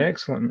they've been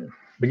excellent.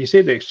 When you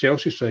said the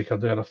ex-Chelsea striker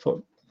there, I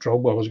thought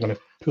Drogba was going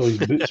to pull his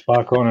boots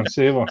back on and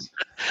save us.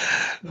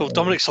 Well,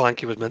 Dominic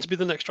Solanke was meant to be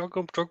the next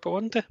Drogba,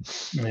 wasn't he?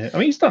 Yeah, I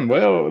mean he's done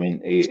well. I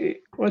mean,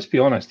 let's be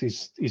honest,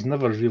 he's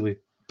never really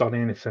done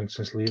anything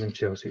since leaving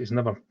Chelsea. He's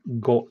never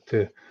got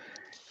to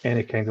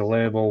any kind of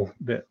level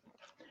that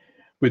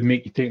would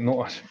make you take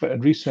notice. But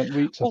in recent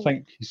weeks, I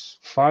think he's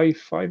 5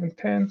 and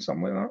 10,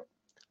 something like that.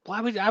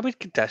 Well, I would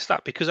contest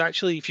that because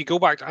actually, if you go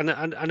back, and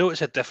I know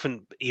it's a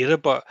different era,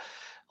 but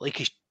like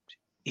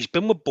he's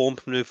been with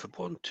Bournemouth now for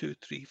 1, 2,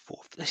 3, 4.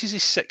 This is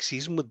his 6th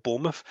season with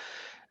Bournemouth,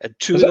 and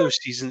two of those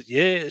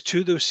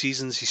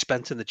seasons he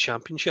spent in the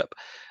Championship.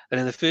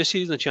 And in the first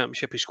season of the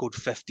Championship, he scored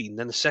 15.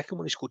 Then the second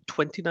one, he scored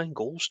 29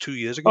 goals 2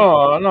 years ago.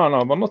 Oh no,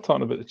 we're not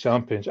talking about the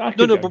Champions.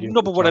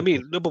 But what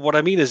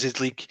I mean is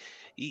like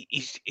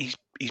he's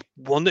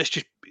one that's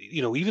just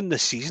even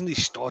this season he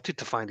started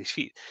to find his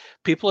feet.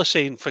 People are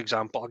saying, for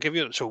example,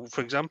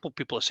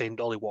 people are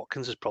saying Ollie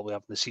Watkins is probably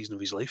having the season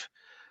of his life.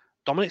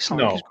 Dominic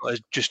Solanke's got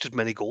just as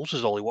many goals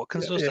as Ollie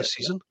Watkins does this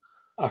season.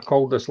 I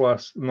called this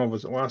last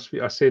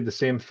week? I said the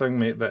same thing,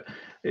 mate, that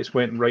it's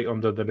went right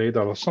under the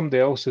radar. There's somebody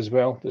else as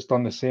well that's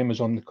done the same as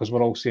because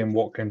we're all saying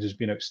Watkins has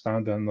been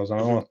outstanding. And there's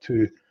another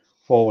 2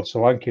 forwards.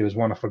 Solanke, there's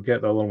one, I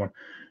forget the other one,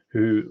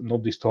 who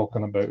nobody's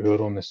talking about, who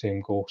are on the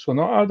same goal. So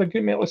no,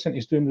 mate, listen,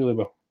 he's doing really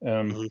well.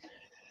 And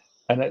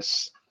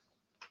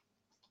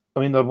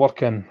they're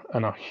working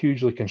in a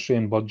hugely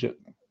constrained budget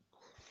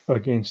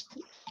against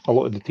a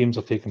lot of the teams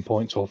are taking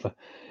points off it.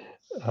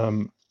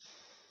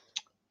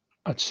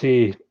 I'd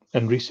say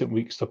in recent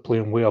weeks they're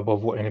playing way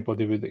above what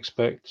anybody would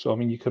expect. So I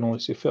mean, you can only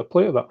say fair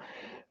play to that,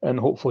 and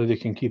hopefully they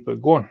can keep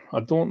it going. I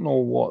don't know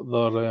what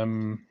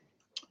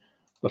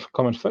their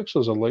coming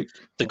fixtures are like.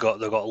 They got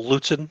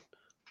Luton,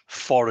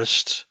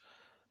 Forest,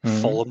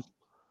 Fulham,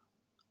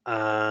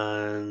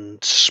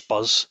 and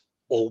Spurs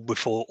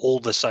all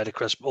this side of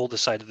Christmas, all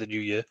this side of the New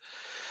Year.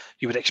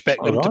 You would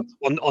expect them to,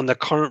 on the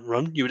current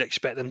run, you would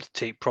expect them to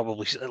take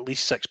probably at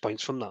least 6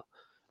 points from that.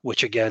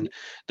 Which again,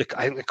 I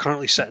think they're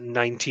currently sitting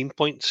 19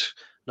 points.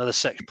 Another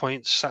 6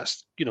 points.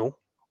 That's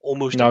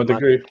almost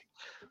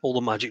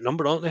the magic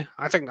number, aren't they?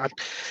 I think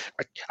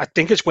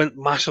it's went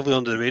massively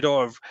under the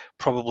radar of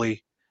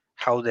probably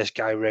how this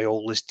guy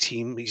Raiola, his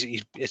team,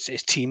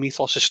 his team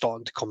ethos is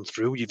starting to come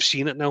through. You've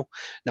seen it now.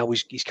 Now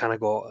he's kind of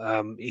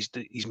got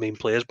his main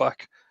players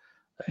back.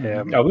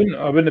 I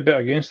wouldn't bet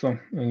against them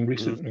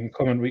in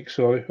coming weeks.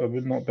 Sorry, I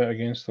would not bet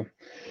against them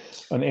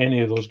in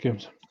any of those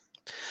games.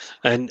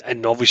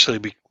 And obviously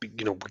we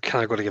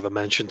kind of got to give a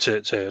mention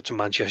to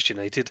Manchester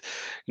United.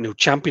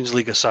 Champions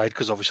League aside,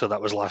 because obviously that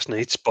was last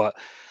night's, but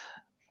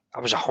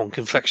that was a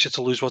honking fixture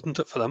to lose, wasn't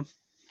it, for them?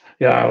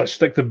 Yeah, let's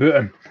stick the boot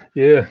in.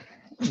 Yeah,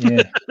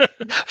 Yeah. I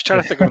was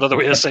trying to think of another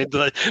way of saying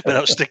that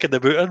without sticking the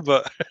boot in,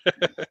 but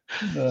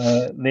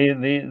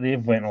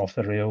they've went off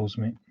the rails,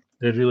 mate.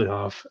 They really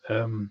have.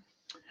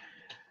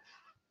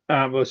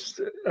 Was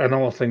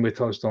another thing we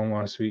touched on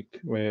last week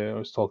where I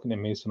was talking to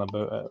Mason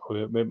about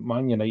it. With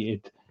Man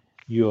United,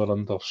 you are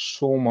under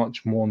so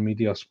much more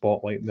media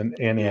spotlight than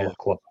any other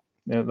club.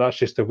 That's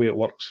just the way it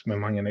works with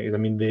Man United. I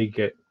mean, they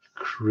get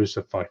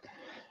crucified.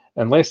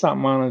 Unless that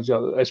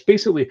manager, it's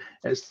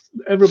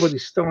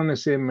everybody's still in the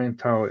same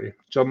mentality,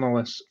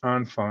 journalists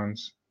and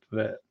fans,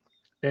 that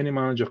any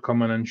manager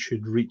coming in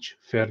should reach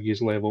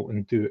Fergie's level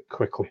and do it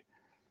quickly.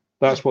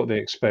 That's what they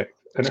expect.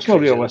 And it's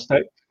not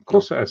realistic. Of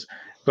course it is.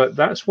 But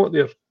that's what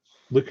they're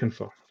looking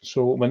for.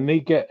 So when they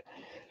get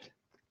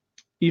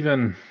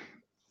even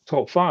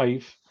top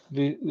 5,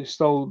 they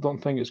still don't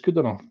think it's good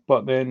enough.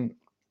 But then,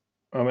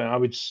 I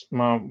mean,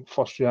 my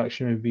first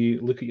reaction would be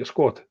look at your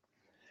squad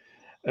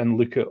and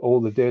look at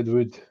all the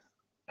deadwood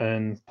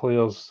and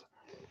players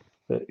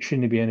that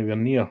shouldn't be anywhere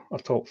near a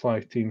top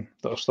 5 team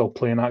that are still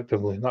playing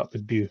actively. That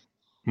would be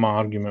my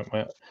argument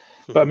with it.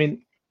 But I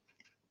mean,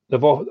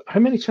 how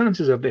many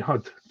chances have they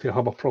had to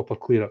have a proper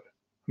clear out?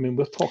 I mean,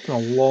 we're talking a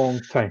long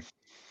time.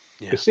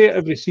 Yeah. We say it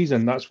every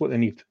season, that's what they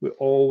need. We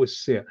always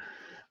say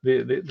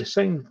it. They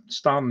sign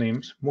star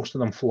names, most of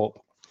them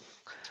flop.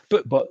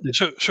 But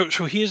so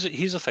here's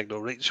the thing though,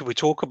 right? So we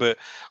talk about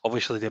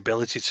obviously the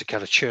ability to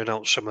kind of churn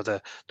out some of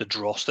the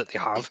dross that they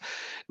have.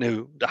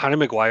 Now, Harry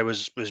Maguire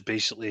was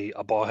basically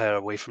a bar hair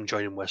away from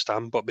joining West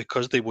Ham, but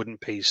because they wouldn't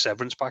pay his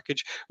severance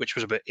package, which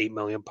was about £8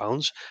 million,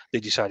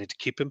 they decided to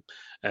keep him.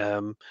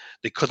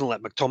 They couldn't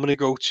let McTominay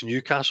go to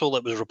Newcastle.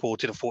 That was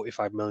reported a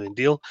 £45 million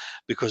deal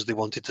because they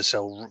wanted to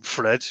sell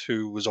Fred,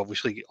 who was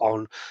obviously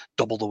on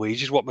double the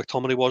wages what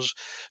McTominay was.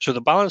 So the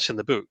balance in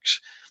the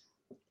books.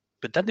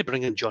 But then they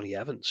bring in Johnny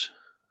Evans.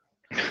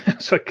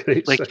 That's a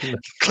great like, do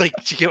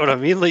you get what I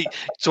mean? Like,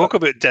 talk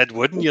about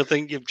deadwood, and you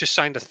think you've just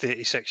signed a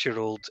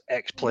 36-year-old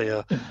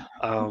ex-player,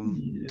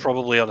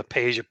 probably on a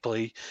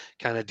pay-as-you-play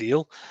kind of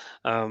deal.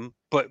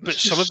 But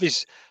some of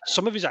his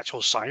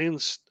actual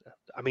signings.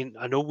 I mean,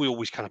 I know we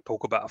always kind of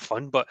poke about a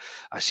fun, but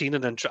I seen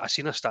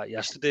a stat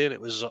yesterday, and it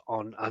was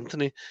on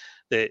Anthony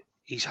that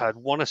he's had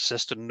 1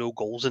 assist and no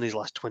goals in his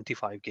last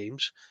 25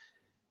 games.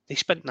 They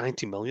spent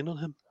 $90 million on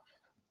him.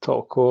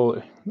 Top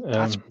quality.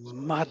 That's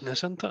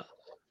madness, isn't it?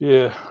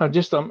 Yeah,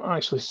 I'm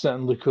actually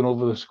sitting looking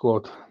over the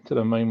squad to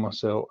remind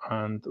myself,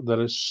 and there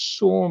is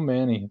so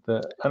many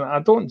that, and I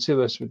don't say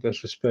this with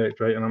disrespect,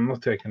 right? And I'm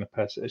not taking a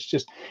piss. It's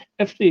just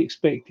if they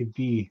expect to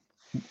be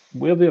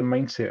where their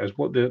mindset is,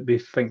 what they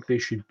think they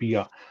should be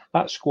at,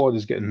 that squad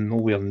is getting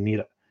nowhere near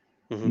it.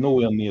 Mm-hmm.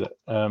 Nowhere near it.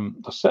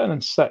 They're sitting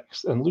in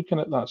 6th, and looking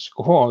at that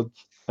squad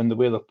and the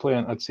way they're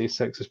playing, I'd say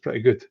 6 is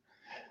pretty good.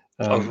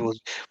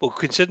 Well,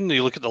 considering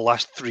you look at the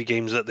last 3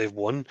 games that they've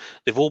won,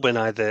 they've all been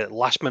either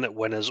last-minute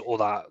winners or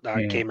that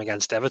game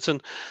against Everton.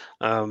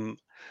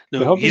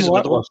 Here's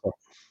another one.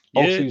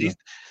 Yeah,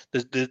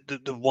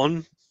 the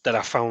one that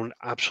I found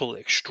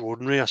absolutely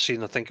extraordinary. I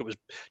think it was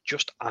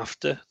just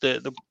after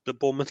the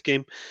Bournemouth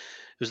game,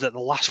 was that the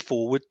last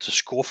forward to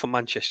score for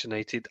Manchester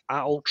United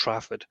at Old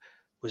Trafford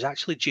was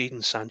actually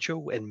Jadon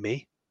Sancho in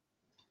May.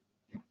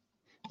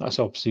 That's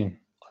obscene.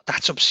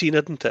 That's obscene,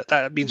 isn't it?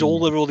 That means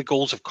all the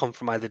goals have come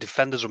from either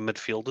defenders or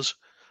midfielders.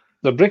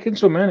 They're breaking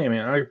so many. I mean,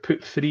 I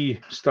put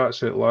 3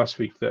 stats out last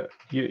week that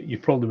you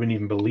probably wouldn't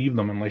even believe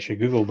them unless you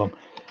Googled them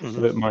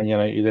about Man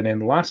United. And then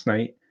last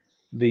night,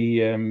 they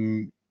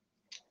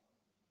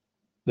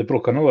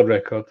broke another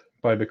record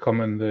by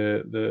becoming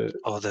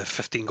the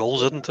 15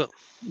 goals, isn't it?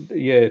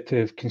 Yeah, to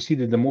have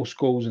conceded the most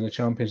goals in the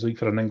Champions League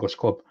for an English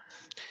club,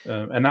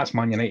 and that's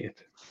Man United.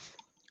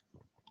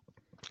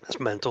 That's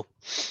mental.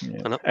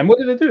 Yeah. And what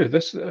did they do?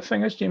 This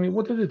thing is, Jamie,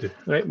 what did they do?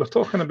 Right, we're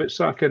talking about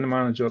sacking the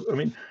manager. I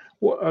mean,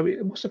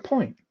 what's the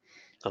point?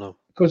 I know.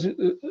 Because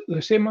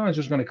the same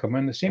manager's going to come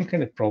in, the same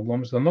kind of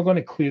problems. They're not going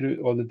to clear out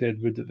all the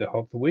deadwood that they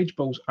have. The wage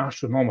bill's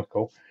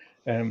astronomical.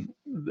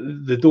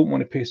 They don't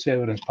want to pay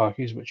severance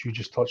package, which you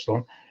just touched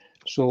on.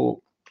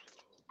 So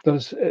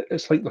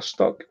it's like they're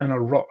stuck in a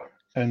rut,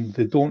 and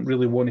they don't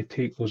really want to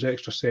take those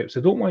extra steps.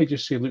 They don't want to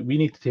just say, look, we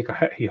need to take a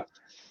hit here.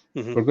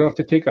 Mm-hmm. We're going to have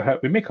to take a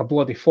hit. We make a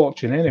bloody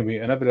fortune anyway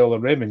and every other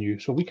revenue,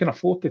 so we can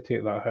afford to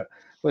take that hit.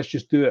 Let's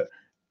just do it,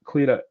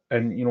 clear it,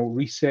 and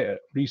reset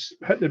it,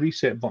 hit the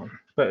reset button.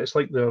 But it's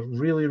like they're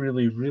really,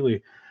 really,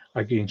 really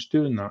against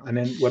doing that. And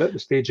then we're at the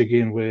stage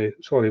again with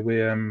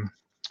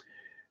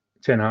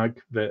Ten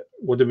Hag, that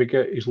what do we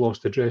get? He's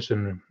lost the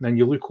dressing room. Then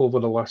you look over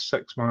the last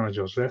 6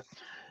 managers, right?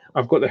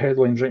 I've got the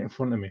headlines right in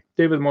front of me.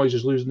 David Moyes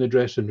is losing the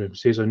dressing room,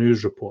 says a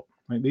news report.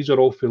 Right? These are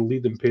all for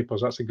leading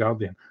papers. That's The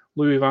Guardian.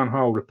 Louis van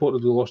Gaal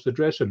reportedly lost the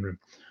dressing room.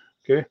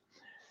 Okay.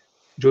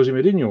 Jose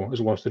Mourinho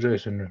has lost the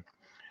dressing room.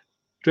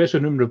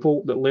 Dressing room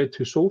revolt that led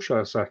to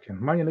Solskjaer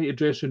sacking. Man United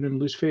dressing room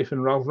lose faith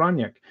in Ralf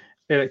Rangnick.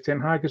 Erik Ten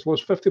Hag has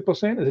lost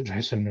 50% of the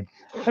dressing room.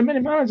 How many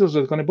managers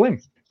are they going to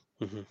blame?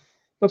 Mm-hmm.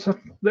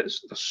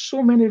 There's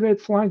so many red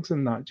flags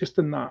in that, just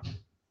in that.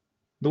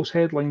 Those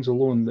headlines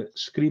alone that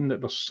scream that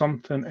there's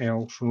something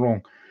else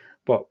wrong.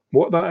 But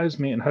what that is,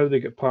 mate, and how they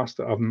get past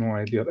it, I have no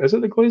idea. Is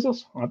it the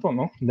Glazers? I don't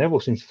know. Neville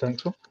seems to think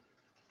so.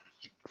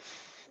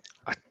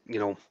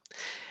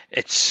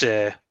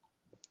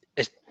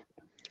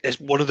 It's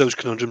one of those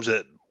conundrums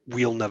that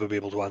we'll never be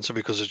able to answer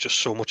because there's just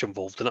so much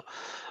involved in it.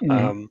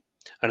 Mm.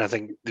 And I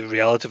think the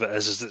reality of it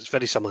is that it's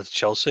very similar to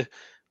Chelsea.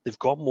 They've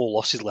got more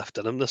losses left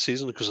in them this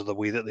season because of the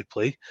way that they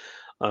play.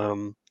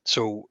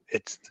 So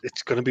it's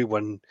going to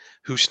be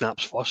who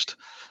snaps first.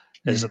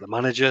 Is it the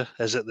manager?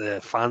 Is it the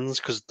fans?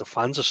 Because the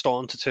fans are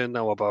starting to turn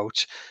now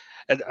about.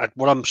 And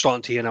what I'm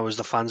starting to hear now is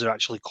the fans are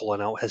actually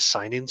calling out his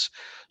signings.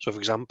 So, for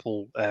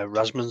example,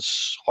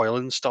 Rasmus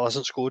Højlund still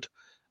hasn't scored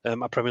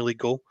a Premier League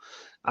goal.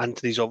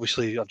 Anthony's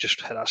obviously, I've just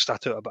had that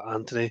stat out about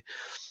Anthony.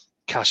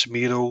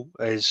 Casemiro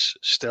is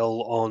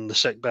still on the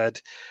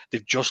sickbed.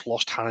 They've just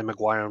lost Harry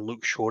Maguire and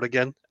Luke Shaw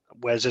again.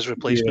 Where's his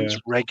replacements?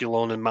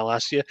 Reguilon and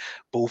Malacia,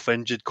 both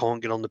injured,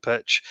 can't get on the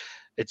pitch.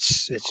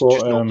 It's just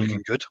not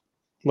looking good.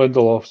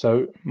 Lindelof's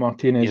out.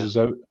 Martinez is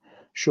out.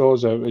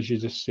 Shaw's out, as you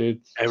just said.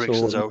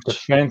 Eriksen's out.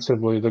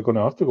 Defensively, they're going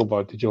to have to go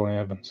back to Julian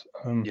Evans.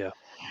 And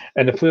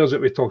the players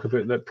that we talk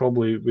about that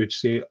probably would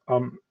say,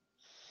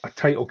 a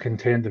title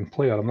contending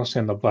player. I'm not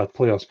saying they're bad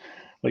players.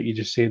 Like you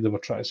just said, they were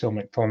trying to sell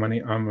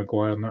McTominay and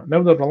Maguire and that.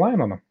 Now they're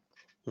relying on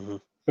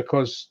them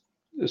because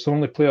it's the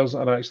only players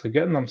that are actually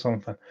getting them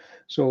something.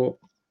 So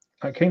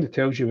that kind of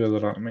tells you where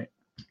they're at, mate.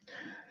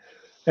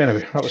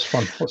 Anyway, that was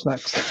fun. What's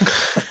next?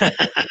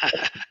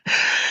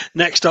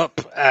 Next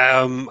up,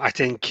 I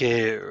think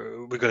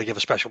we're going to give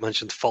a special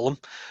mention to Fulham.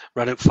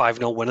 Ran out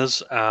 5-0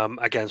 winners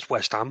against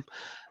West Ham.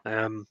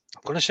 I'm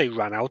going to say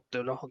ran out.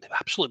 They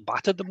absolutely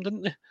battered them,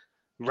 didn't they?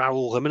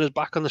 Raúl Jimenez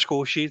back on the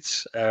score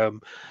sheets.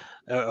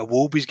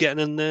 Iwobi's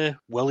getting in there.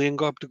 Willian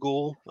got the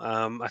goal.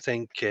 I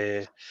think,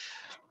 did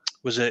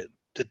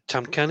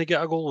Tam Kenny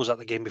get a goal? Or was that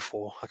the game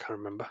before? I can't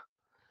remember.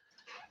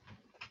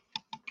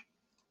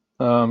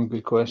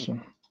 Good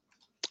question.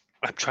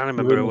 I'm trying to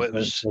remember who it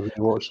was. Have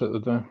you watched it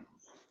today?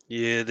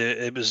 Yeah,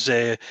 it was.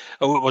 It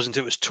wasn't.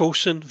 It was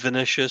Tosin,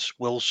 Vinicius,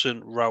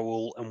 Wilson,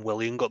 Raúl, and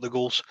Willian got the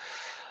goals.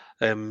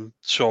 West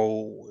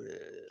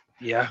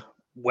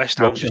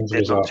Ham just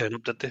did not turn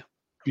up, did they?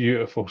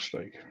 Beautiful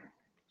strike.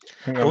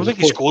 I don't think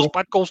he scores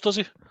bad goals, does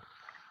he?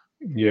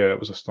 Yeah, it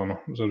was a stunner.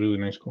 It was a really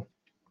nice goal.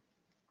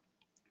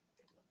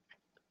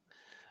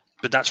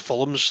 But that's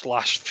Fulham's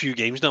last few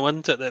games now,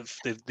 isn't it?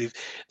 They've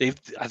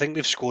I think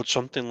they've scored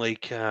something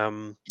like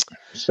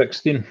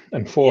 16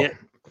 and 4. Yeah,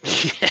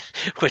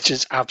 which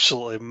is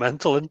absolutely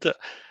mental, isn't it?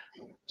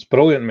 It's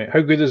brilliant, mate. How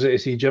good is it to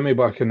see Jimmy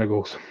back in the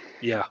goals?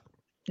 Yeah.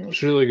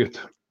 It's really good.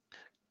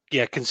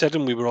 Yeah,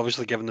 considering we were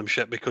obviously giving them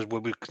shit because we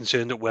were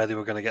concerned at where they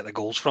were going to get the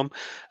goals from,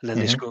 and then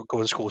they go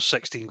and score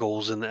 16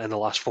 goals in the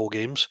last 4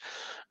 games.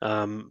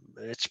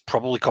 It's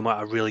probably come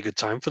at a really good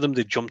time for them.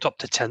 They jumped up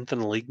to 10th in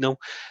the league now,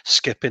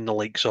 skipping the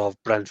likes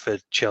of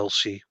Brentford,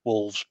 Chelsea,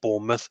 Wolves,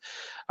 Bournemouth,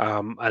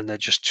 and they're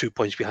just 2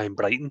 points behind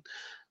Brighton.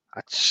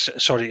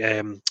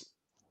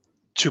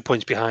 2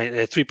 points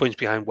behind, 3 points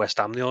behind West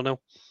Ham. They are now.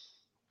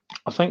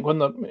 I think when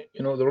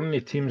they're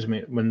only teams,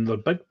 mate, when the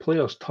big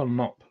players turn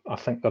up, I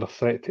think they're a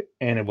threat to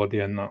anybody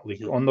in that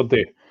league on their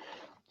day.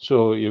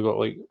 So you've got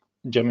like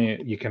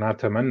Jimmy, you can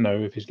add him in now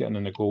if he's getting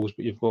in the goals,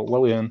 but you've got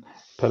Willian,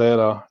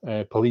 Pereira,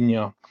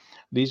 Palhinha.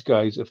 These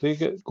guys, if they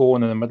get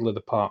going in the middle of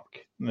the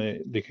park,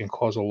 they can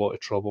cause a lot of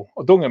trouble.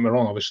 Don't get me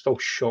wrong, I was still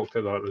shocked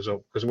at that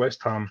result because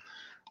West Ham,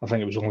 I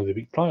think it was only the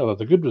week prior, they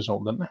had a good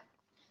result, didn't they?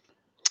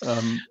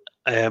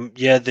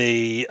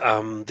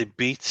 They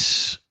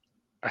beat.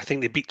 I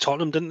think they beat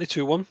Tottenham, didn't they?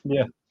 2-1.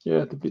 Yeah,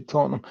 they beat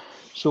Tottenham.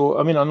 So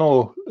I mean, I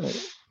know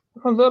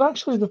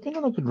they've been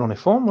on a good run of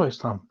form,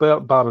 West Ham,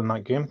 barring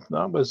that game.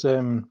 That was,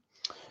 I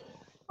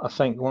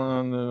think,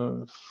 one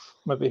of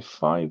maybe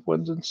 5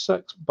 wins and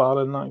 6,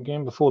 barring that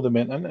game before they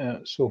went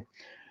into it. So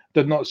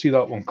did not see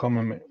that one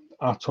coming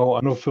at all.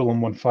 I know Fulham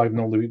won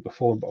 5-0 the week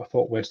before, but I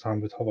thought West Ham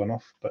would have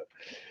enough. But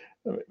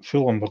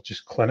Fulham were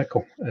just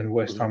clinical, and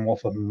West Ham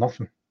offered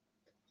nothing.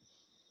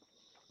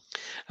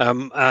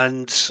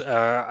 And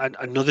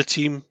another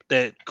team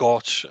that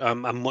got a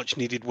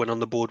much-needed win on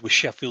the board was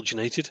Sheffield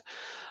United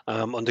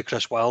under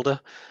Chris Wilder.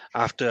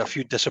 After a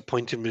few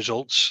disappointing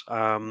results,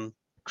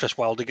 Chris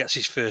Wilder gets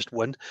his first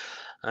win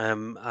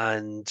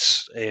and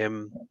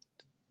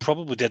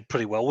probably did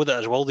pretty well with it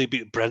as well. They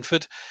beat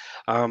Brentford.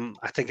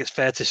 I think it's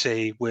fair to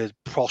say with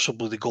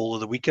possibly the goal of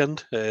the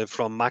weekend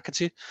from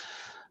McAtee.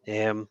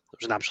 It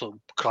was an absolute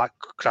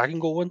cracking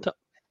goal, wasn't it?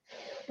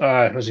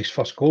 It was his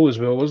first goal as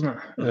well, wasn't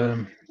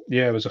it?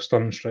 Yeah, it was a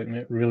stunning strike,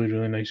 mate. Really,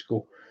 really nice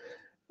goal.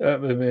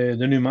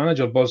 The new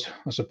manager buzz,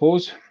 I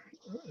suppose.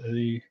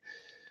 I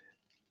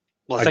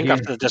think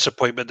after the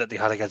disappointment that they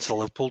had against the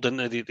Liverpool,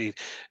 didn't they?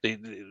 They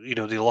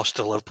lost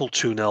to Liverpool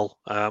 2-0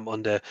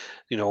 under,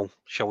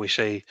 shall we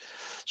say,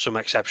 some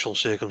exceptional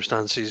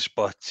circumstances.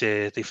 But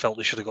they felt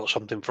they should have got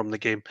something from the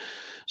game,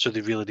 so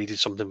they really needed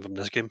something from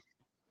this game.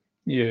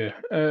 Yeah,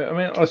 I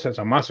mean, listen, it's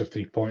a massive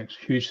 3 points,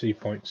 huge 3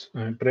 points.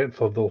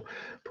 Brentford, they'll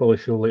probably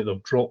feel like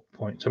they've dropped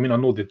points. I mean, I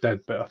know they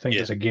did, but I think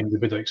it's a game they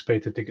would have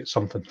expected to get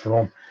something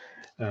from.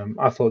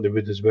 I thought they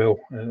would as well.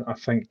 I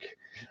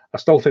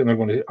still think they're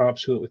going to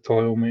absolutely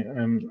toil, mate.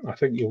 I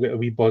think you'll get a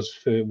wee buzz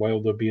for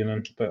Wilder being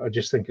in, but I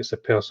just think it's the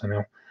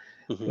personnel.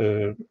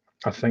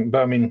 I think,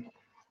 but I mean,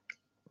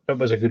 it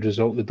was a good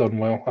result. They done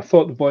well. I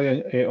thought the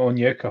boy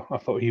Onyeka, I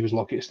thought he was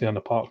lucky to stay in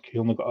the park. He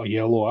only got a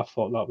yellow. I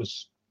thought that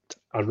was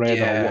a red.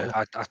 Yeah,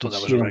 I thought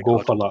that was a red go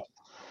card. for that.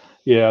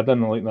 Yeah, I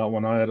didn't like that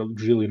one. I had it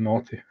really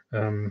naughty.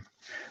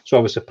 So I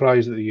was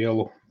surprised at the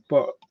yellow,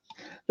 but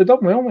they done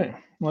well, mate.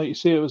 Like you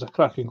say, it was a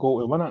cracking goal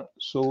to win it.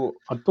 So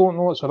I don't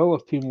know. It's another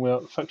team where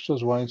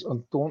fixtures wise, I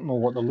don't know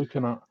what they're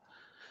looking at.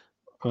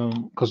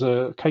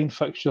 Because kind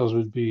fixtures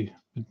would be.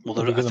 Well,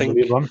 I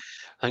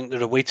think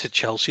they're away to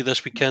Chelsea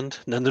this weekend,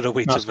 and then they're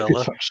away to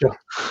Villa,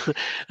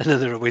 and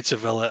then they're away to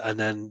Villa, and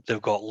then they've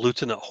got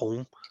Luton at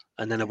home,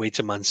 and then away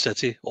to Man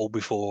City, all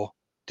before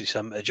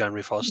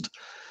January 1st.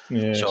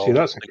 Yeah, so see,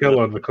 that's a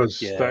killer because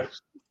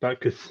that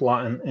could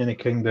flatten any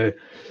kind of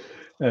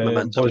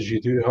buzz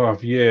you do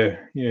have. Yeah.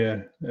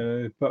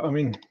 But I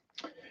mean,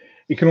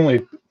 he can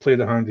only play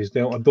the hand he's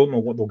dealt. I don't know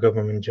what they'll give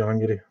him in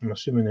January. I'm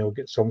assuming they'll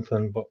get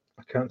something, but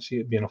I can't see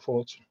it being a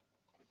fortune.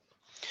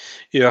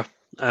 Yeah.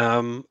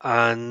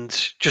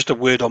 And just a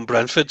word on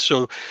Brentford.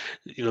 So,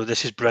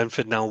 this is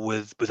Brentford now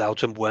without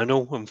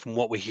Mbeumo, and from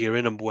what we're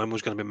hearing,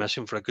 Mbeumo's going to be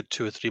missing for a good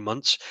 2 or 3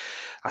 months.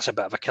 That's a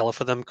bit of a killer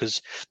for them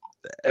because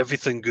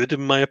everything good,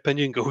 in my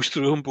opinion, goes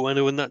through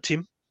Mbeumo in that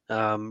team.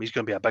 He's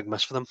going to be a big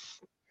miss for them.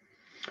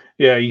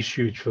 Yeah, he's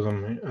huge for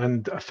them,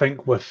 and I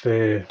think with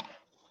when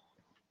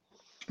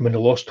they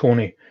lost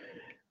Tony,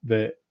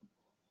 that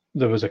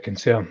there was a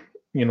concern,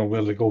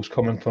 where the goal's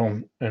coming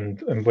from, and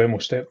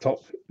Mbeumo stepped up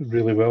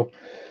really well.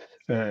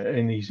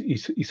 And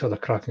he's had a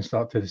cracking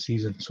start to the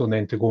season. So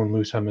then to go and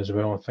lose him as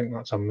well, I think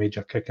that's a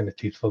major kick in the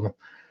teeth for them.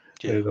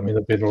 Yeah. I mean,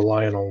 they've been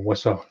relying on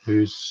Wissa,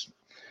 who's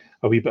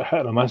a wee bit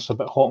hit or miss, a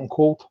bit hot and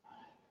cold.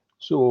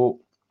 So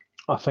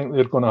I think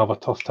they're going to have a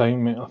tough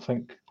time, mate. I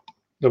think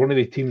they're one of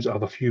the teams that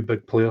have a few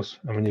big players,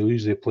 and when you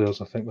lose their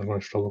players, I think they're going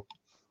to struggle.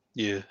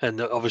 Yeah, and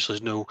obviously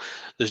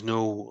there's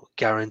no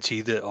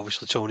guarantee that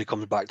obviously Tony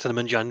comes back to them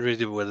in January,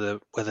 whether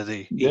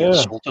they get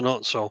sold or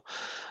not. So,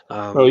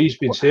 well, he's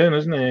been saying,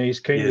 isn't he? He's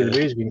kind of the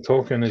way he's been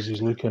talking is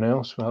he's looking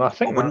elsewhere. I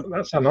think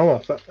that's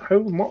another.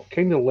 What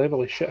kind of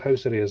level of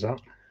shithousery is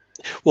that?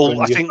 Well,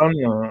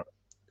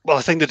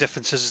 I think the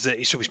difference is that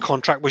his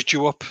contract was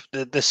due up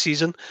this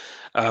season,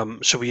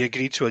 so he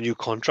agreed to a new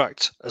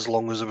contract as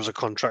long as there was a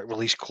contract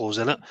release clause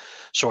in it.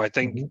 So I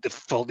think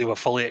they were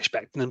fully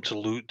expecting him to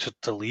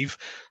leave.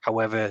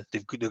 However,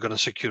 they're going to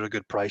secure a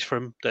good price for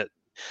him.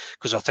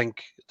 Because I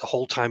think the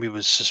whole time he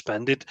was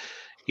suspended,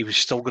 he was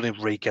still going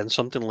to rake in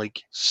something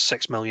like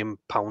 £6 million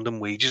in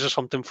wages or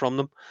something from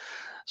them.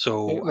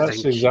 So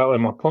that's exactly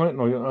my point.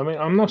 No, I mean,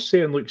 I'm not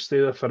saying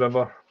stay there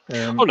forever.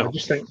 I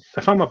just think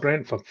if I'm a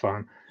Brentford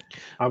fan,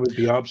 I would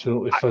be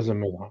absolutely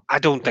fizzing with that. I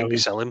don't think they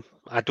sell him.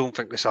 I don't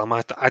think they sell him.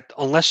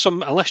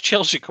 Unless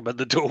Chelsea come in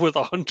the door with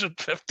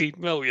 115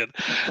 million,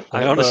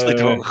 I honestly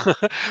don't. I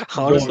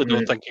honestly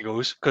don't think he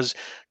goes because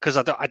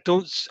I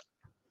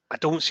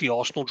don't see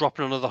Arsenal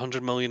dropping another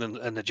 100 million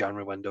in the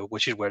January window,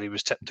 which is where he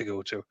was tipped to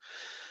go to.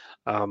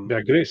 Be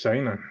a great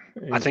signing.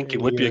 I think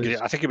it would be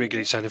a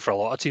great signing for a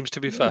lot of teams. To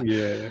be fair,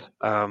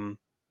 I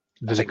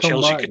think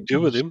Chelsea could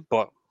do with him,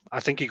 but I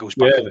think he goes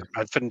back to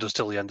Brentford and does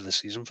till the end of the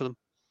season for them.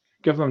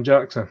 Give them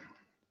Jackson.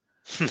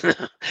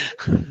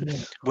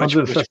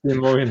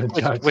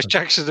 Which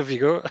Jackson have you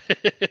got?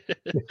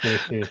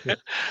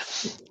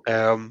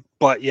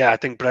 But yeah, I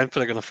think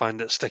Brentford are going to find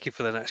it sticky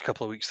for the next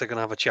couple of weeks. They're going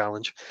to have a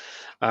challenge,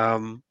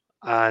 and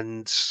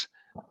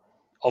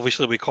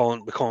obviously we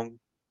can't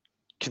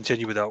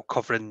continue without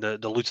covering the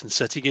Luton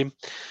City game.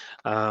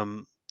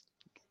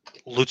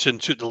 Luton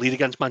took the lead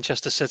against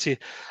Manchester City,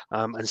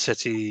 and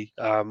City,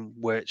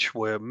 which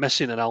were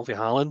missing an Alfie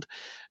Haaland.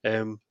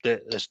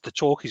 The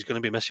talk he's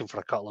going to be missing for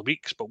a couple of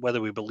weeks, but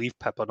whether we believe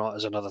Pep or not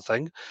is another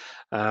thing.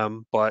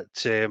 But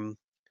the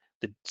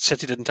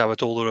City didn't have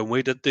it all their own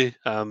way, did they?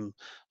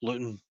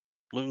 Luton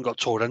got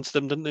tore into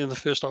them, didn't they, in the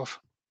first half?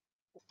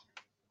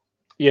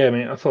 Yeah, I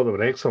mean, I thought they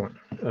were excellent.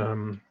 I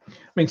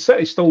mean,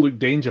 City still looked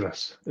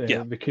dangerous.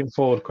 They came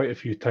forward quite a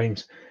few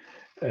times,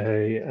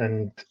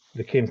 and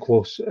they came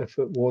close. If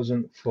it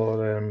wasn't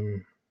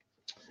for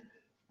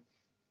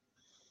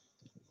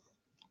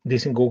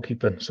decent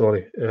goalkeeping,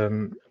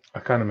 I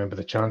can't remember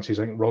the chances.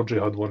 I think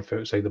Rodri had one for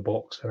outside the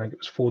box. I think it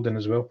was Foden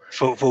as well.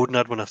 Foden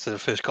had one after the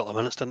first couple of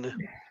minutes, didn't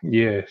he?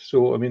 Yeah.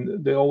 So I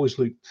mean, they always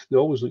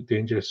looked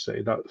dangerous.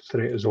 That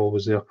threat is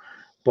always there.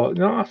 But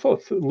no, I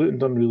thought Luton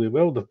done really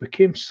well. They've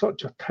became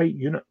such a tight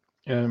unit.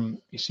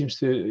 He seems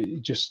to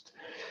just.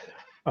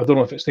 I don't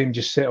know if it's them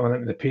just settling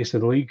into the pace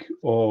of the league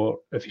or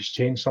if he's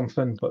changed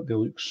something, but they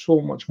look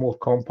so much more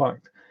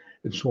compact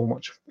and so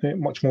much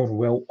more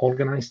well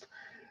organised.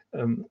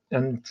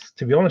 And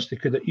to be honest, they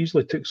could have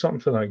easily took something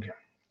for that game.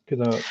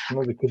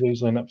 They could have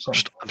easily nipped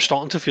something. I'm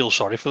starting to feel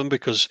sorry for them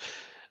because,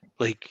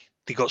 they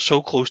got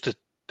so close to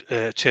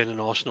turning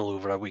Arsenal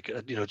over a week,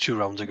 2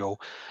 rounds ago.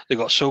 They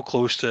got so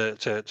close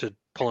to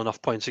pulling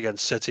off points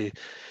against City.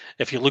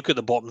 If you look at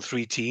the bottom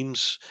three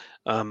teams,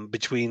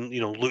 between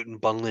Luton,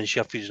 Burnley, and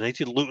Sheffield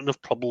United, Luton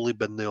have probably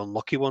been the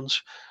unlucky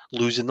ones,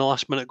 losing the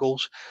last minute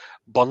goals.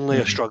 Burnley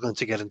are struggling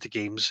to get into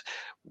games.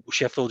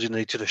 Sheffield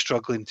United are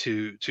struggling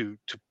to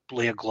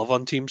lay a glove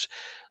on teams.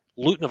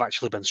 Luton have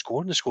actually been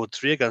scoring. They scored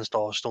 3 against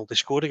Arsenal. They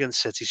scored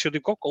against City, so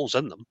they've got goals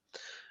in them.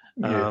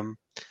 Yeah.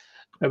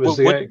 It was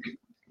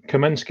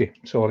Kaminsky.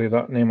 Sorry,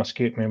 that name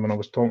escaped me when I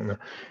was talking to him.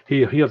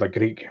 He had a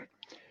great game.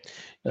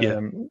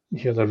 He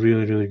had a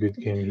really, really good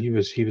game. He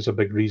was a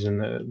big reason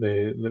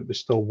that was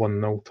still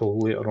 1-0 till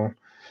later on.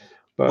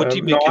 But what do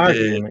you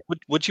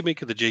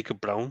make of the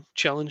Jacob Brown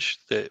challenge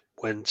that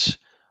went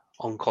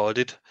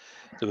uncarded?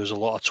 There was a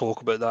lot of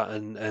talk about that,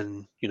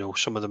 and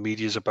some of the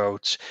media's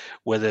about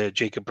whether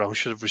Jacob Brown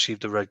should have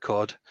received a red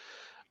card.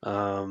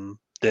 I'm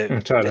trying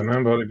to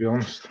remember, to be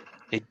honest.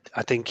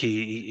 I think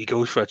he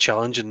goes for a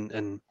challenge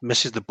and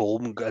misses the ball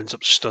and ends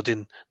up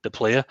studding the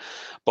player.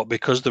 But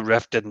because the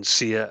ref didn't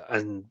see it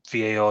and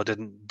VAR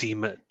didn't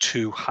deem it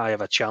too high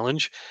of a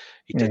challenge,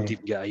 he didn't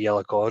even get a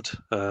yellow card.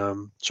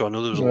 So I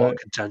know there was a lot of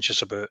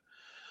contentious about,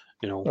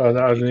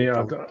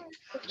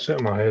 it's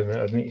in my head,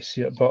 I need to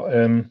see it. But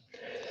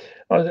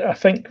I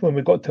think when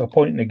we got to a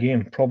point in the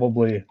game,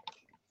 probably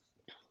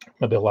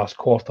maybe last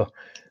quarter,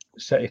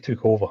 City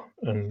took over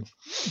and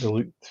they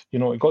looked,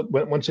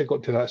 once it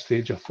got to that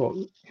stage, I thought,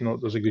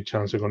 there's a good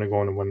chance they're going to go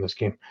on and win this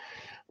game.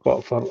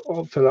 But for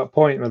that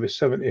point, maybe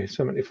 70,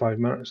 75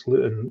 minutes,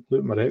 Luton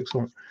were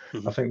excellent.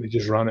 I think they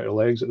just ran out of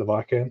legs at the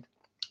back end.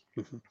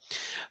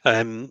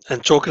 And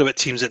talking about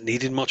teams that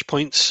needed much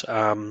points,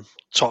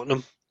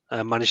 Tottenham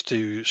managed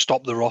to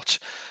stop the rot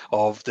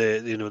of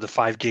the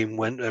 5-game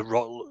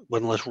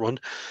winless run.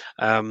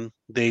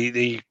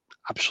 They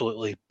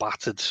absolutely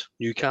battered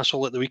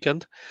Newcastle at the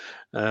weekend.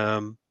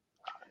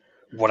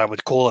 What I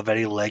would call a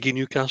very leggy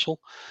Newcastle.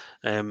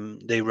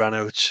 They ran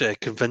out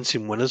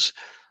convincing winners,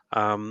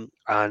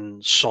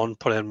 and Son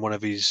put in one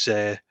of his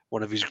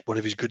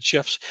good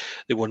shifts.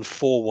 They won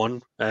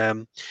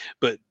 4-1,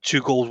 but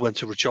 2 goals went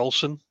to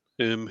Richarlison,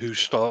 who's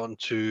starting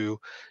to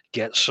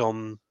get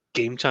some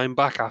game time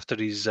back after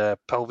his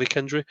pelvic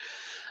injury.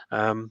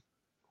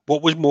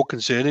 What was more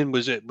concerning?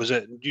 Was it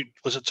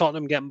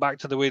Tottenham getting back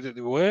to the way that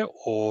they were,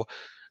 or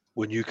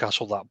were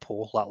Newcastle that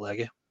poor, that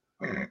leggy?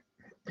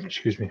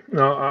 Excuse me.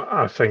 No,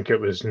 I think it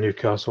was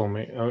Newcastle,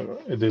 mate.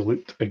 They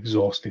looked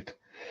exhausted.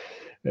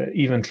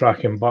 Even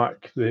tracking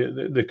back,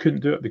 they couldn't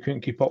do it. They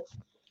couldn't keep up.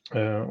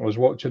 I was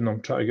watching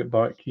them try to get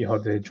back. You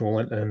had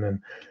Joelinton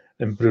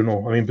and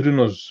Bruno. I mean,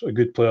 Bruno's a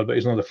good player, but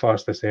he's not the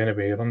fastest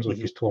anyway. He runs like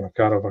he's torn a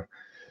caravan.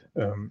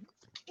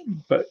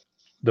 But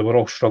they were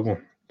all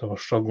struggling. They were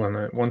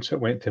struggling. Once it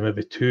went to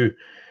maybe 2,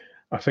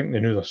 I think they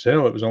knew their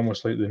cell. It was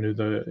almost like they knew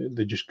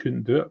they just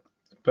couldn't do it.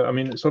 But I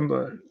mean, it's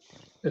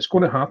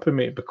going to happen,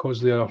 mate,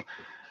 because they've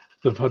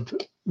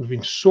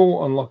been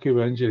so unlucky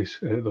with injuries.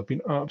 They've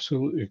been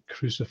absolutely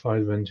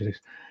crucified with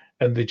injuries,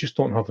 and they just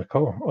don't have the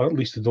cover, or at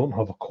least they don't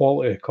have a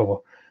quality cover.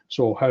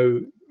 So Howe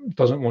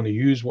doesn't want to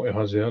use what he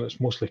has there. It's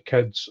mostly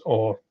kids,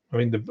 the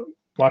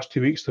last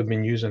 2 weeks they've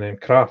been using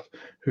Kraft,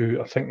 who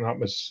I think that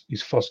was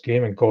his first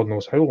game in God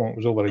knows how long. It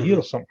was over a year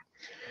or something.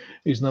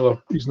 He's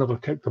never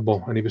kicked the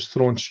ball, and he was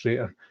thrown straight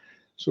in.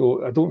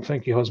 So I don't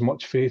think he has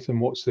much faith in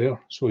what's there.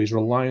 So he's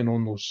relying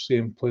on those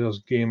same players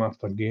game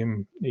after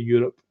game in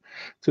Europe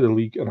to the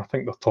league, and I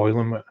think they're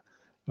toiling with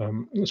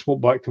it. Let's go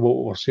back to what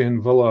we were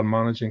saying. Villa are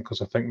managing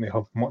because I think they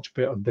have much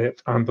better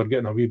depth, and they're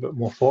getting a wee bit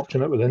more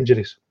fortunate with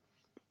injuries.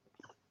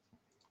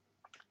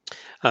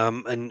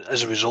 And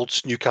as a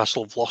result,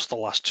 Newcastle have lost the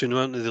last 2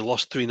 now. They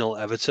lost 3-0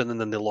 at Everton,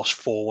 and then they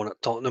lost 4-1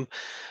 at Tottenham.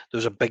 There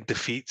was a big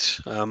defeat,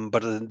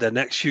 but in the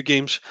next few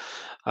games,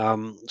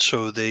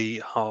 so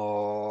they're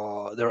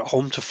at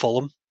home to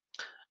Fulham,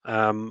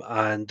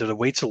 and they're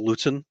away to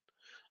Luton,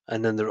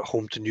 and then they're at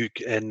home to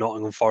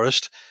Nottingham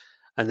Forest,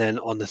 and then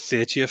on the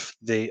 30th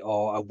they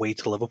are away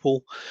to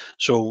Liverpool.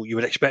 So you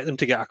would expect them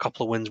to get a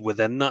couple of wins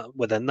within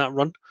that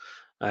run,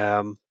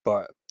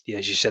 but. Yeah,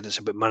 as you said, it's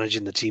about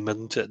managing the team,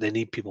 isn't it? They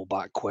need people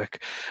back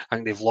quick. I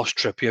think they've lost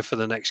Trippier for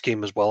the next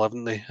game as well,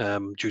 haven't they?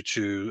 Due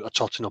to a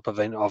totting up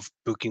event of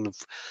booking.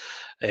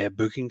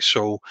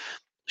 So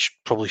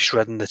probably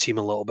shredding the team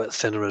a little bit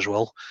thinner as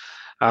well.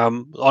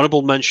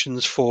 Honourable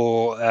mentions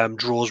for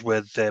draws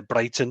with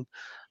Brighton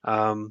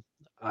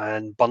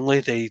and Burnley.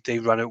 They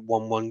ran out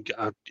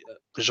 1-1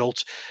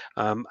 result,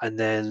 and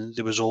then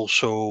there was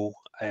also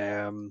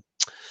who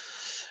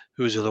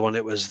was the other one?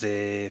 It was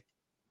the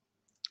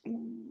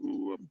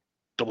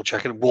double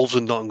checking Wolves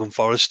and Nottingham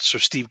Forest. So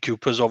Steve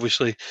Cooper's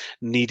obviously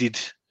needed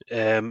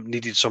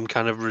some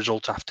kind of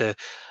result after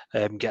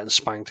getting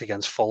spanked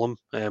against Fulham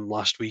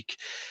last week.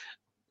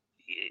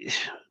 It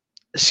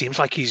seems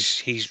like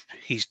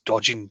he's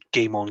dodging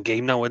game on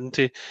game now, isn't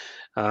he?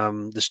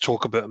 There's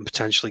talk about him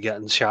potentially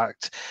getting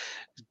sacked.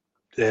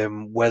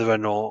 Whether or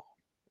not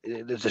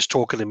there's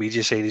talk in the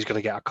media saying he's going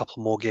to get a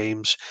couple more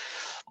games.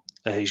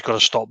 He's got to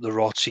stop the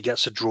rots. He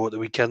gets a draw at the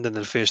weekend, and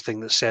the first thing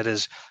that's said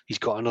is he's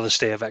got another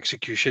stay of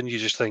execution. You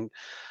just think,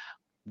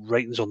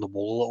 writing's on the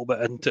wall a little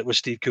bit, isn't it, with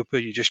Steve Cooper?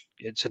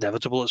 It's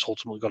inevitable. It's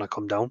ultimately going to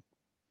come down.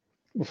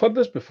 We've had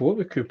this before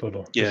with Cooper,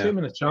 though. Yeah. The same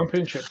in the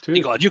Championship too.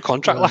 He got a new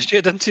contract last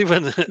year, didn't he?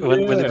 When they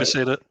were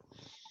saying it.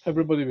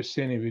 Everybody was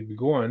saying he would be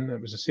going. It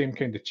was the same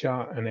kind of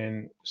chat, and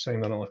then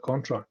signed another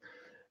contract.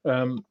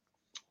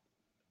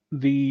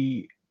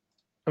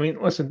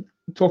 Listen,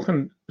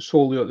 talking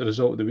solely at the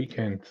result of the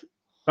weekend,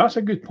 that's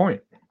a good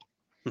point.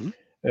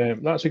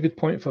 Mm-hmm. That's a good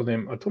point for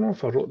them. I don't know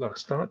if I wrote that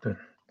stat down.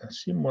 I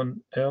seen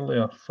one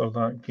earlier for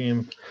that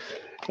game.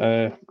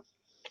 Bear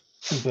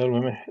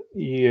with me.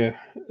 Yeah,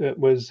 it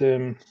was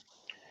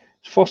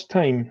first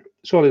time.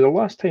 Sorry, the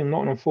last time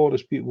Nottingham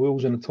Forest beat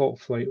Wolves in the top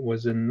flight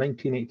was in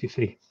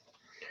 1983.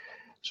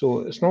 So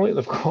it's not like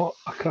they've got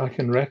a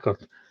cracking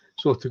record.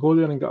 So to go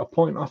there and get a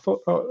point, I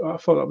thought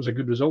that was a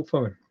good result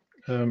for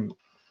them.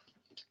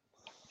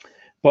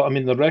 But I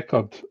mean, the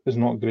record is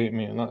not great,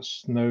 mate. And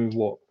that's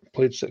now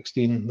played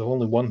 16. They've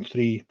only won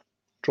 3,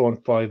 drawn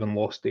 5, and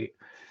lost 8.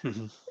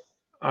 Mm-hmm.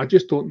 I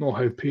just don't know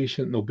how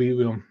patient they'll be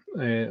with him.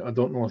 I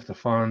don't know if the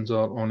fans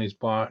are on his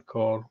back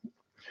or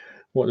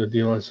what the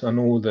deal is. I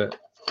know that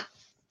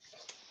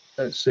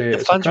it's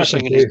the fans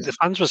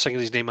were singing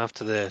his name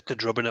after the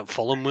drubbing at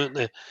Fulham, weren't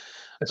they?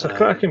 It's a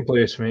cracking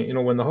place, mate. You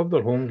know, when they have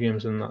their home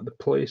games and that, the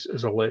place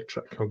is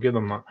electric. I'll give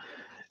them that.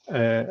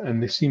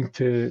 And they seem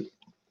to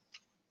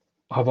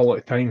have a lot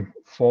of time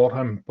for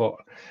him. But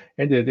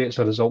end of the day, it's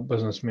a result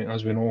business, mate,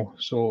 as we know.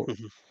 So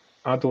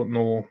I don't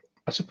know.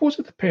 I suppose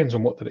it depends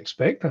on what they're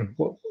expecting.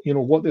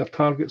 What their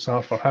targets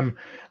are for him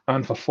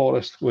and for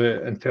Forest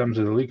in terms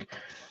of the league.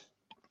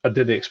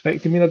 Did they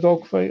expect him in a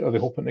dogfight? Are they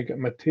hoping to get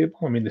mid-table?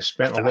 I mean, they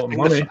spent a lot of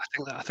money.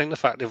 I think the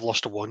fact they've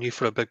lost a Awoniyi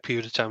for a big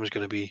period of time is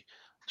going to be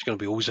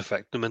always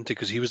affecting them,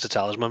 because he was the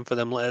talisman for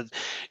them. At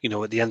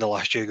the end of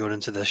last year going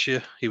into this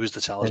year, he was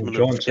the talisman. And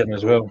Johnson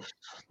as well.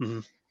 Mm-hmm.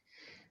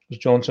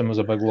 Johnson was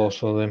a big loss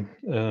for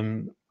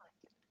them.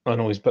 I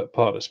know he's a bit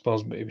part of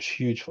Spurs, but he was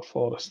huge for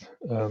Forest.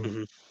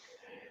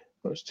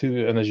 That's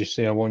 2, and as you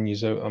say,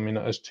 Awoniyi's out. I mean,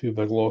 it is 2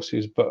 big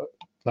losses, but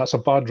that's a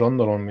bad run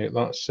they're on, mate.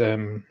 That's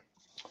 4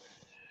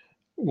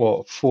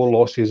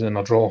 losses and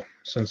a draw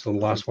since the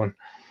last one.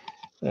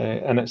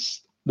 And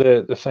it's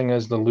the thing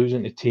is, they're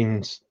losing to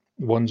teams,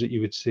 ones that you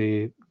would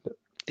say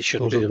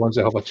those are the ones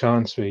that have a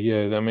chance with.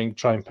 Yeah, I mean,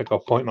 try and pick a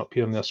point up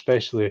here and there,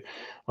 especially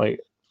like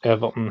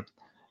Everton,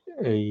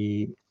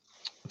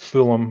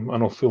 Fulham. I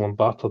know Fulham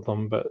battered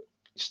them, but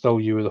still,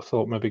 you would have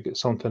thought maybe get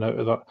something out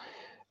of that.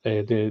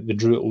 They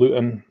drew at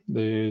Luton,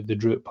 they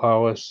drew at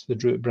Palace, they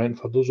drew at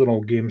Brentford. Those are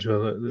all games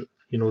where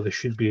they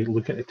should be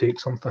looking to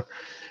take something,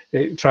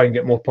 try and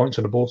get more points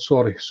on the board.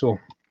 Sorry, so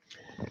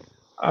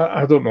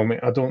I don't know, mate.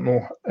 I don't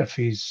know if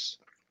he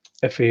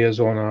is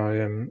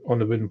on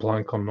the wooden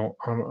plank or not.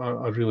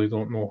 I really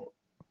don't know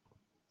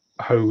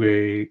how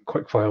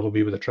quick-fire will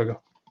be with the trigger.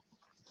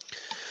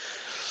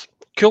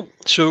 Cool.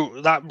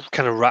 So that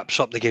kind of wraps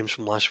up the games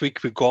from last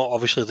week. We've got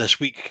obviously this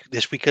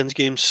weekend's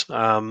games.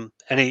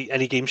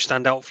 Any games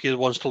stand out for you? The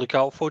ones to look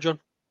out for, John?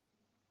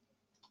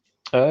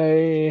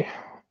 I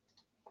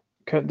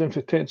count down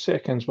for 10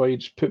 seconds while you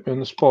just put me on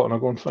the spot and I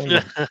go and find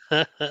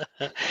them.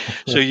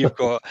 So you've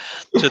got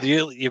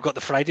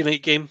the Friday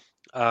night game.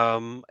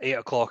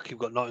 8:00. You've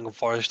got Nottingham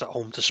Forest at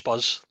home to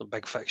Spurs. The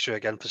big fixture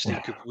again for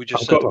Steve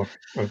Cooper.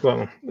 I've got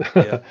them.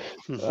 Yeah.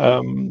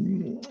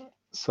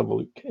 Let's have a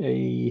look.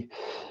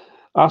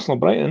 Arsenal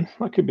Brighton,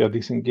 that could be a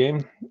decent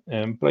game.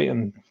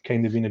 Brighton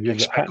kind of been a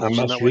bit hit and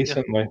miss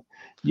recently.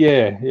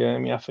 Yeah. I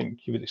mean, I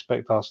think you would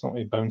expect Arsenal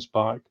to bounce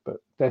back, but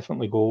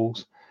definitely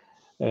goals.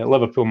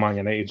 Liverpool Man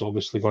United's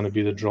obviously going to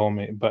be the draw,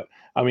 mate. But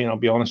I mean, I'll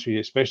be honest with you,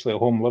 especially at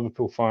home,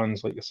 Liverpool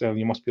fans like yourself,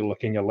 you must be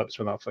licking your lips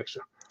with that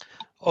fixture.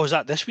 Oh, is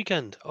that this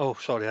weekend? Oh,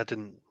 sorry, I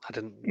didn't.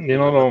 You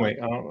know, mate.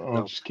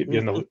 I'll just keep you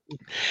in the loop.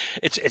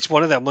 It's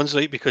one of them ones,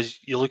 right? Because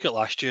you look at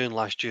last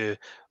year,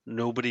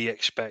 nobody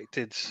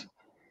expected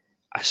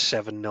a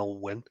 7-0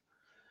 win.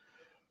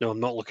 No, I'm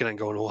not looking at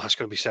going, that's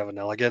going to be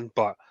 7-0 again.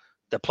 But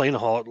they're playing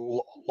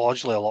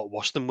largely a lot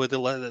worse than we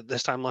did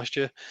this time last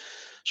year.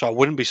 So I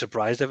wouldn't be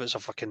surprised if it's a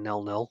fucking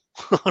 0-0.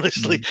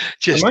 Honestly,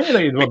 Man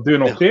United were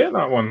doing okay at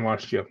that one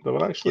last year. They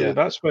were actually.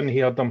 That's when he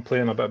had them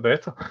playing a bit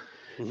better.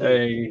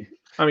 Mm-hmm.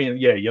 I mean,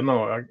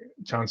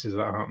 chances of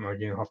that happening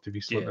again have to be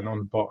slipping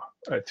on, but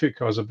it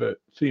took us about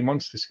 3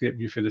 months to scrape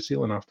you through the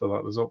ceiling after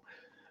that result.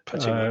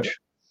 Pretty much.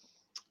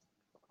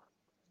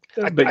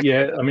 I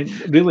mean,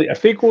 really,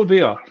 if they go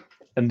there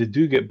and they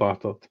do get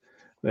battered,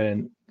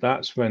 then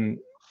that's when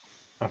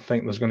I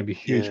think there's going to be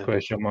huge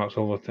question marks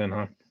over Ten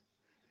Hag.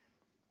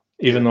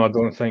 Even though I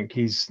don't think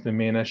he's the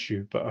main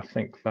issue, but I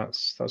think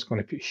that's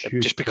going to be huge.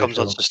 It just becomes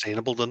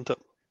unsustainable, doesn't it?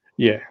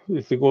 Yeah,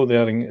 if they go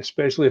there, and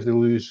especially if they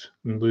lose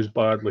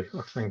badly,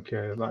 I think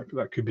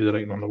that could be the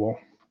writing on the wall.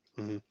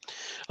 Mm-hmm.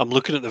 I'm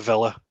looking at the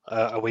Villa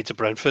away to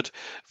Brentford.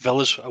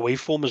 Villa's away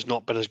form has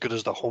not been as good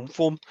as the home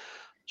form,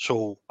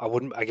 so I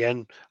wouldn't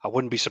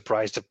be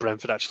surprised if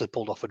Brentford actually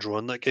pulled off a draw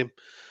in that game,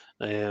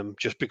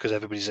 just because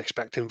everybody's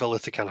expecting Villa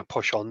to kind of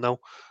push on now.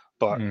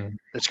 But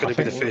it's going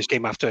to be the first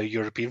game after a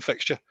European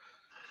fixture.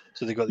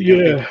 So they got the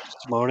European Yeah. fixtures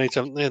tomorrow night,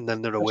 haven't they? And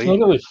then they're away. It's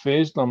not really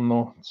phased them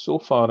though, so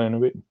far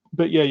anyway.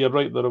 But yeah, you're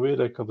right. Their away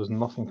record is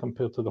nothing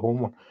compared to the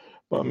home one.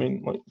 But I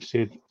mean, like you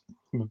said,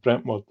 with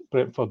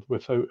Brentford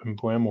without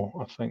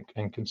Mbeumo, I think,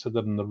 and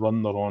considering the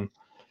run they're on,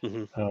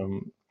 you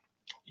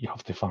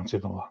have to fancy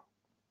Villa.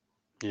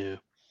 Yeah.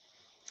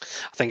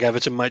 I think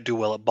Everton might do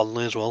well at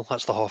Burnley as well.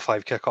 That's the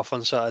 5:30 kick-off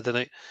on Saturday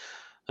night.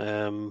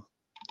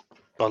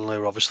 Burnley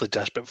are obviously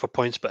desperate for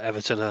points, but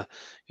Everton are,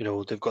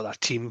 they've got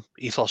that team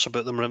ethos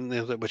about them, haven't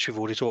they, which we've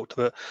already talked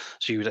about.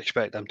 So you would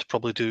expect them to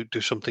probably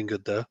do something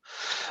good there.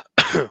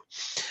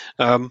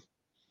 Well,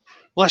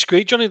 that's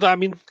great, Johnny. I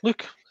mean,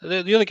 look,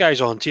 the other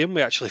guys on team,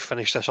 we actually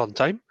finished this on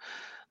time.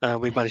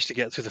 We managed to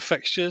get through the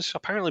fixtures.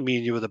 Apparently, me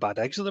and you were the bad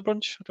eggs of the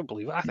bunch. I don't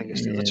believe it. I think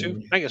it's the other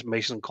two. I think it's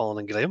Mason, Colin,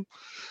 and Graham.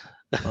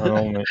 I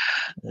know,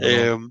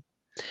 mate.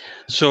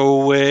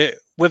 So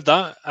with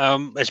that,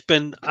 it's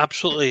been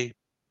absolutely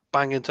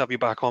banging to have you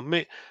back on,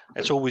 mate.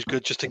 It's always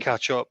good just to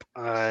catch up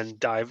and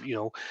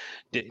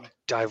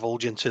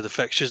divulge into the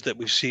fixtures that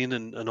we've seen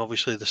and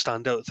obviously the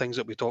standout things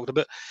that we talked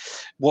about.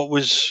 What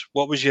was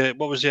your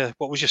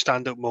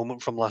standout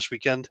moment from last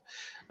weekend?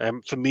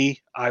 For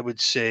me, I would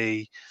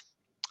say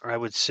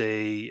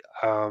McAtee's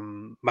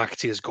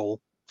goal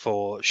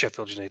for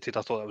Sheffield United.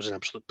 I thought that was an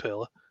absolute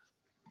pearler.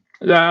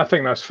 Yeah, I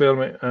think that's fair,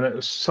 mate. And it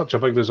was such a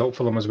big result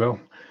for them as well,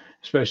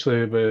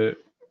 especially with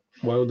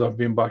Wilder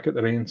being back at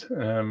the reins.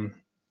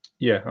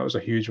 Yeah, that was a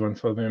huge one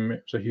for them, mate.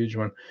 It was a huge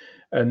one.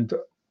 And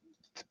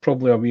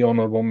probably a wee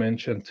honourable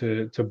mention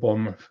to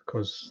Bournemouth,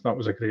 because that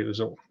was a great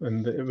result.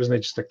 And it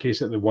wasn't just a case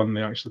that they won,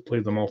 they actually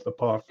played them off the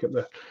park at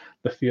the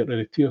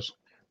Theatre of Tears.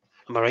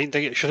 Am I right in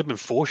thinking it should have been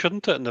 4,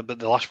 shouldn't it? But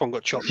the last one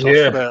got chopped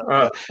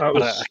off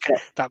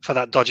for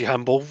that dodgy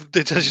handball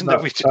decision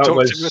that we talked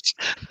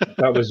about.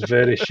 That was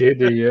very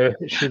shady. Yeah,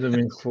 it should have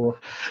been 4.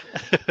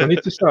 We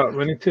need to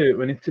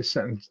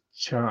sit and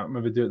chat.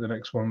 Maybe do it the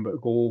next one, but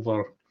go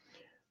over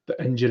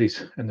the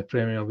injuries in the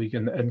Premier League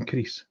and the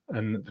increase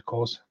and the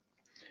cause.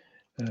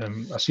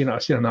 I seen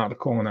an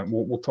article on it.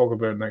 We'll talk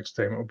about it next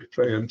time. It'll be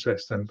pretty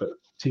interesting. But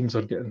teams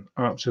are getting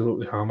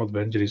absolutely hammered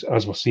with injuries,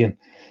 as we're seeing.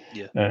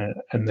 Yeah.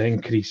 And the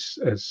increase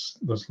is,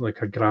 there's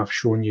like a graph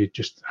showing you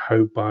just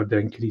how bad the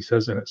increase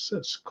is, and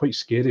it's quite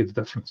scary, the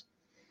difference.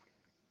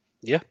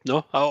 Yeah,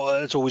 no,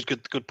 it's always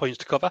good points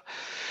to cover.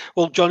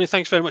 Well, Johnny,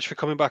 thanks very much for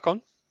coming back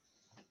on.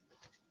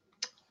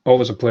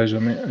 Always a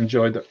pleasure, mate.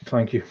 Enjoyed it.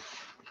 Thank you.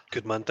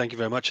 Good man. Thank you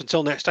very much.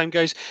 Until next time,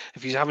 guys,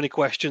 if you have any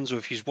questions or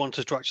if you want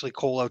us to actually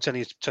call out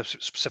any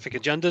specific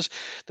agendas,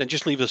 then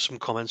just leave us some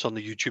comments on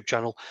the YouTube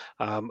channel.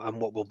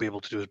 And what we'll be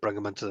able to do is bring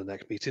them into the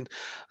next meeting.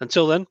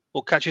 Until then,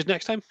 we'll catch you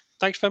next time.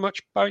 Thanks very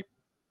much. Bye.